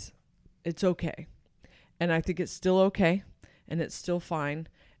 and it's okay. And I think it's still okay, and it's still fine.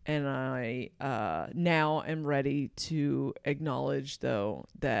 And I now am ready to acknowledge, though,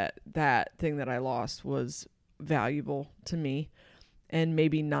 that thing that I lost was valuable to me, and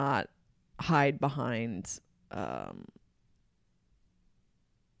maybe not hide behind,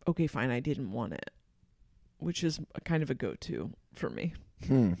 okay, fine, I didn't want it, which is a kind of a go-to for me.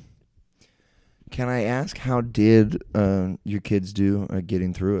 Can I ask, how did your kids do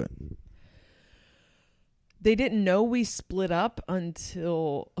getting through it? They didn't know we split up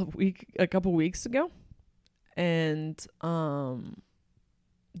until a couple weeks ago. And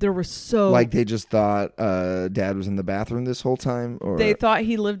there was like they just thought Dad was in the bathroom this whole time? Or they thought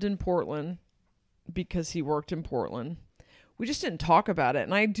he lived in Portland because he worked in Portland. We just didn't talk about it.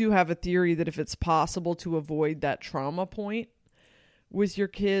 And I do have a theory that if it's possible to avoid that trauma point with your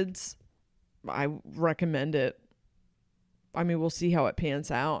kids, I recommend it. I mean, we'll see how it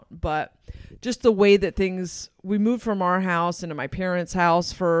pans out. But just the way that we moved from our house into my parents'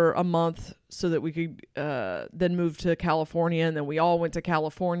 house for a month so that we could then move to California. And then we all went to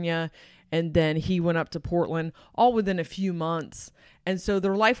California. And then he went up to Portland all within a few months. And so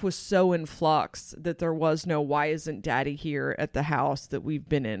their life was so in flux that there was no, why isn't daddy here at the house that we've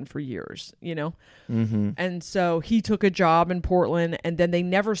been in for years, you know? Mm-hmm. And so he took a job in Portland, and then they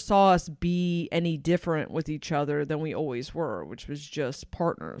never saw us be any different with each other than we always were, which was just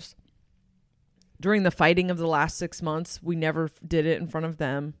partners. During the fighting of the last 6 months, we never did it in front of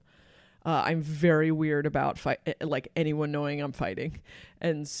them. I'm very weird about like anyone knowing I'm fighting.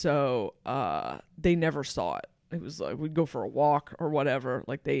 And so they never saw it. It was like we'd go for a walk or whatever.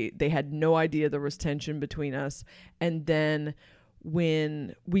 Like they had no idea there was tension between us. And then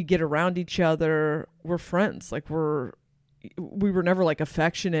when we get around each other, we're friends. Like we were never like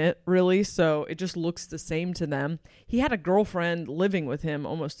affectionate really. So it just looks the same to them. He had a girlfriend living with him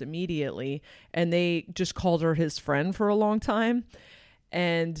almost immediately, and they just called her his friend for a long time.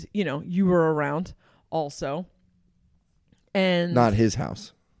 And, you know, you were around also. And not his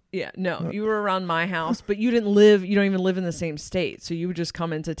house. Yeah, no, you were around my house, but you don't even live in the same state. So you would just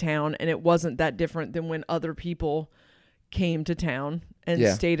come into town, and it wasn't that different than when other people came to town and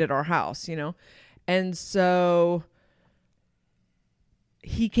stayed at our house, you know? And so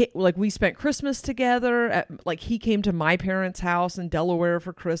he came, like we spent Christmas together he came to my parents' house in Delaware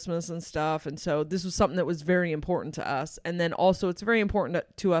for Christmas and stuff. And so this was something that was very important to us. And then also it's very important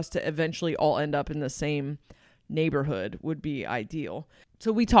to us to eventually all end up in the same neighborhood would be ideal.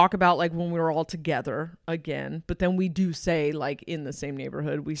 So we talk about like when we were all together again, but then we do say like in the same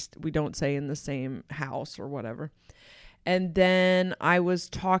neighborhood. We don't say in the same house or whatever. And then I was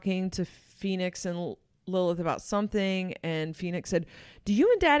talking to Phoenix and Lilith about something, and Phoenix said, "Do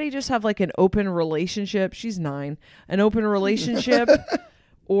you and Daddy just have like an open relationship?" She's 9. An open relationship,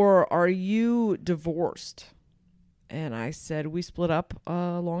 or are you divorced? And I said, we split up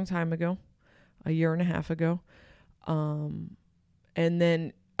a long time ago, a year and a half ago. And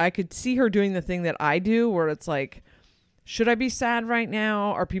then I could see her doing the thing that I do where it's like, should I be sad right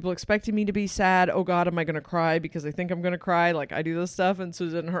now? Are people expecting me to be sad? Oh God, am I going to cry because I think I'm going to cry? Like I do this stuff. And so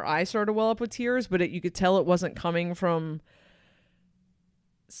then her eyes started to well up with tears, but you could tell it wasn't coming from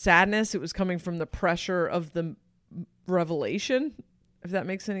sadness. It was coming from the pressure of the revelation, if that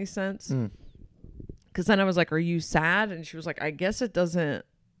makes any sense. Because then I was like, are you sad? And she was like, I guess it doesn't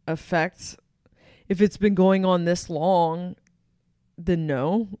affect, if it's been going on this long, then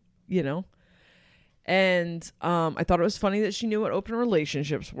no, you know? And I thought it was funny that she knew what open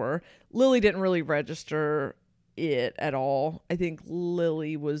relationships were. Lily didn't really register it at all. I think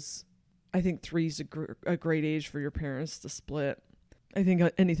Lily was, I think 3's a great age for your parents to split. I think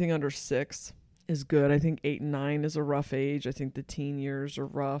anything under 6 is good. I think 8 and 9 is a rough age. I think the teen years are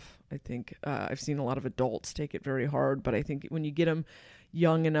rough. I think I've seen a lot of adults take it very hard, but I think when you get them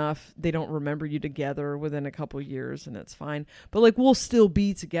young enough, they don't remember you together within a couple years, and it's fine. But like we'll still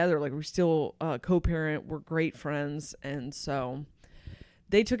be together. Like we're still co-parent. We're great friends, and so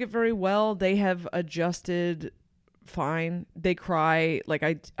they took it very well. They have adjusted fine. They cry. Like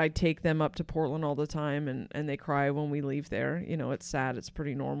I take them up to Portland all the time, and they cry when we leave there. You know, it's sad. It's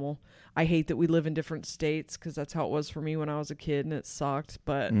pretty normal. I hate that we live in different states because that's how it was for me when I was a kid, and it sucked.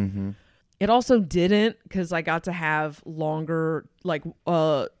 But it also didn't, because I got to have longer, like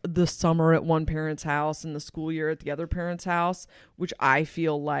the summer at one parent's house and the school year at the other parent's house, which I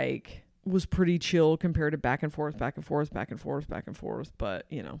feel like was pretty chill compared to back and forth. But,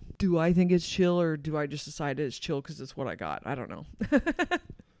 you know, do I think it's chill, or do I just decide it's chill because it's what I got? I don't know.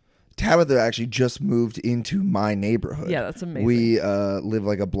 Tabitha actually just moved into my neighborhood. Yeah, that's amazing. We live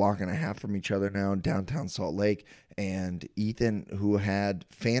like a block and a half from each other now in downtown Salt Lake. And Ethan, who had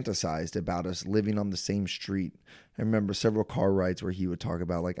fantasized about us living on the same street, I remember several car rides where he would talk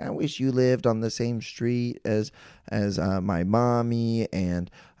about like, I wish you lived on the same street as my mommy,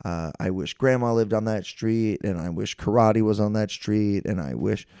 and I wish grandma lived on that street, and I wish karate was on that street, and I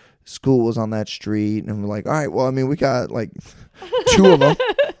wish school was on that street. And we're like, all right, well, I mean, we got like 2 of them.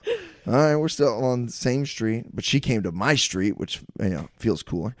 All right, we're still on the same street, but she came to my street, which, you know, feels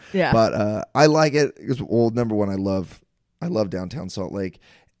cooler. Yeah. But I like it because, well, number one, I love downtown Salt Lake,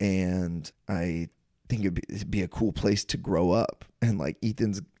 and I think it'd be a cool place to grow up. And like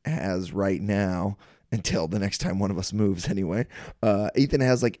Ethan's has right now until the next time one of us moves anyway. Ethan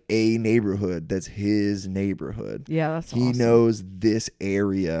has like a neighborhood that's his neighborhood. Yeah, that's he awesome. knows this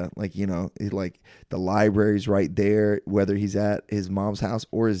area, like, you know, like the library's right there, whether he's at his mom's house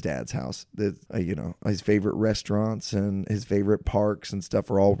or his dad's house. That you know, his favorite restaurants and his favorite parks and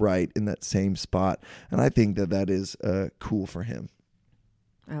stuff are all right in that same spot, and I think that is cool for him.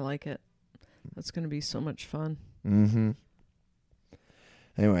 I like it. That's going to be so much fun. Mm-hmm.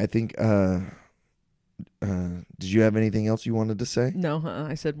 Anyway, I think. Did you have anything else you wanted to say? No,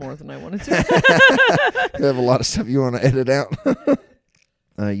 I said more than I wanted to. You have a lot of stuff you want to edit out.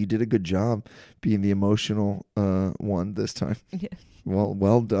 You did a good job being the emotional one this time. Yeah.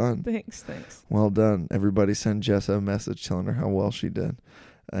 Well done. Thanks. Well done. Everybody send Jess a message telling her how well she did.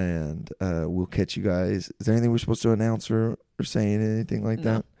 And we'll catch you guys. Is there anything we're supposed to announce or say anything like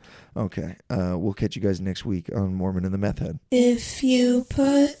that? Okay. We'll catch you guys next week on Mormon and the Meth Head. If you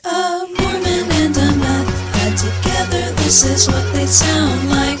put a Mormon and a meth head together, this is what they sound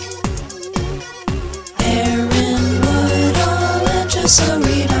like. Aaron Woodall and Jessa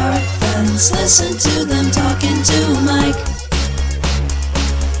Reed are friends. Listen to them talking to Mike.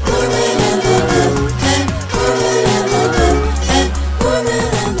 Mormon and the meth head, Mormon and the meth head, Mormon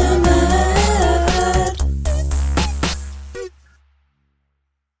and the meth head.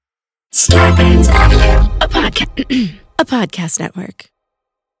 Starburns Audio, a podcast network.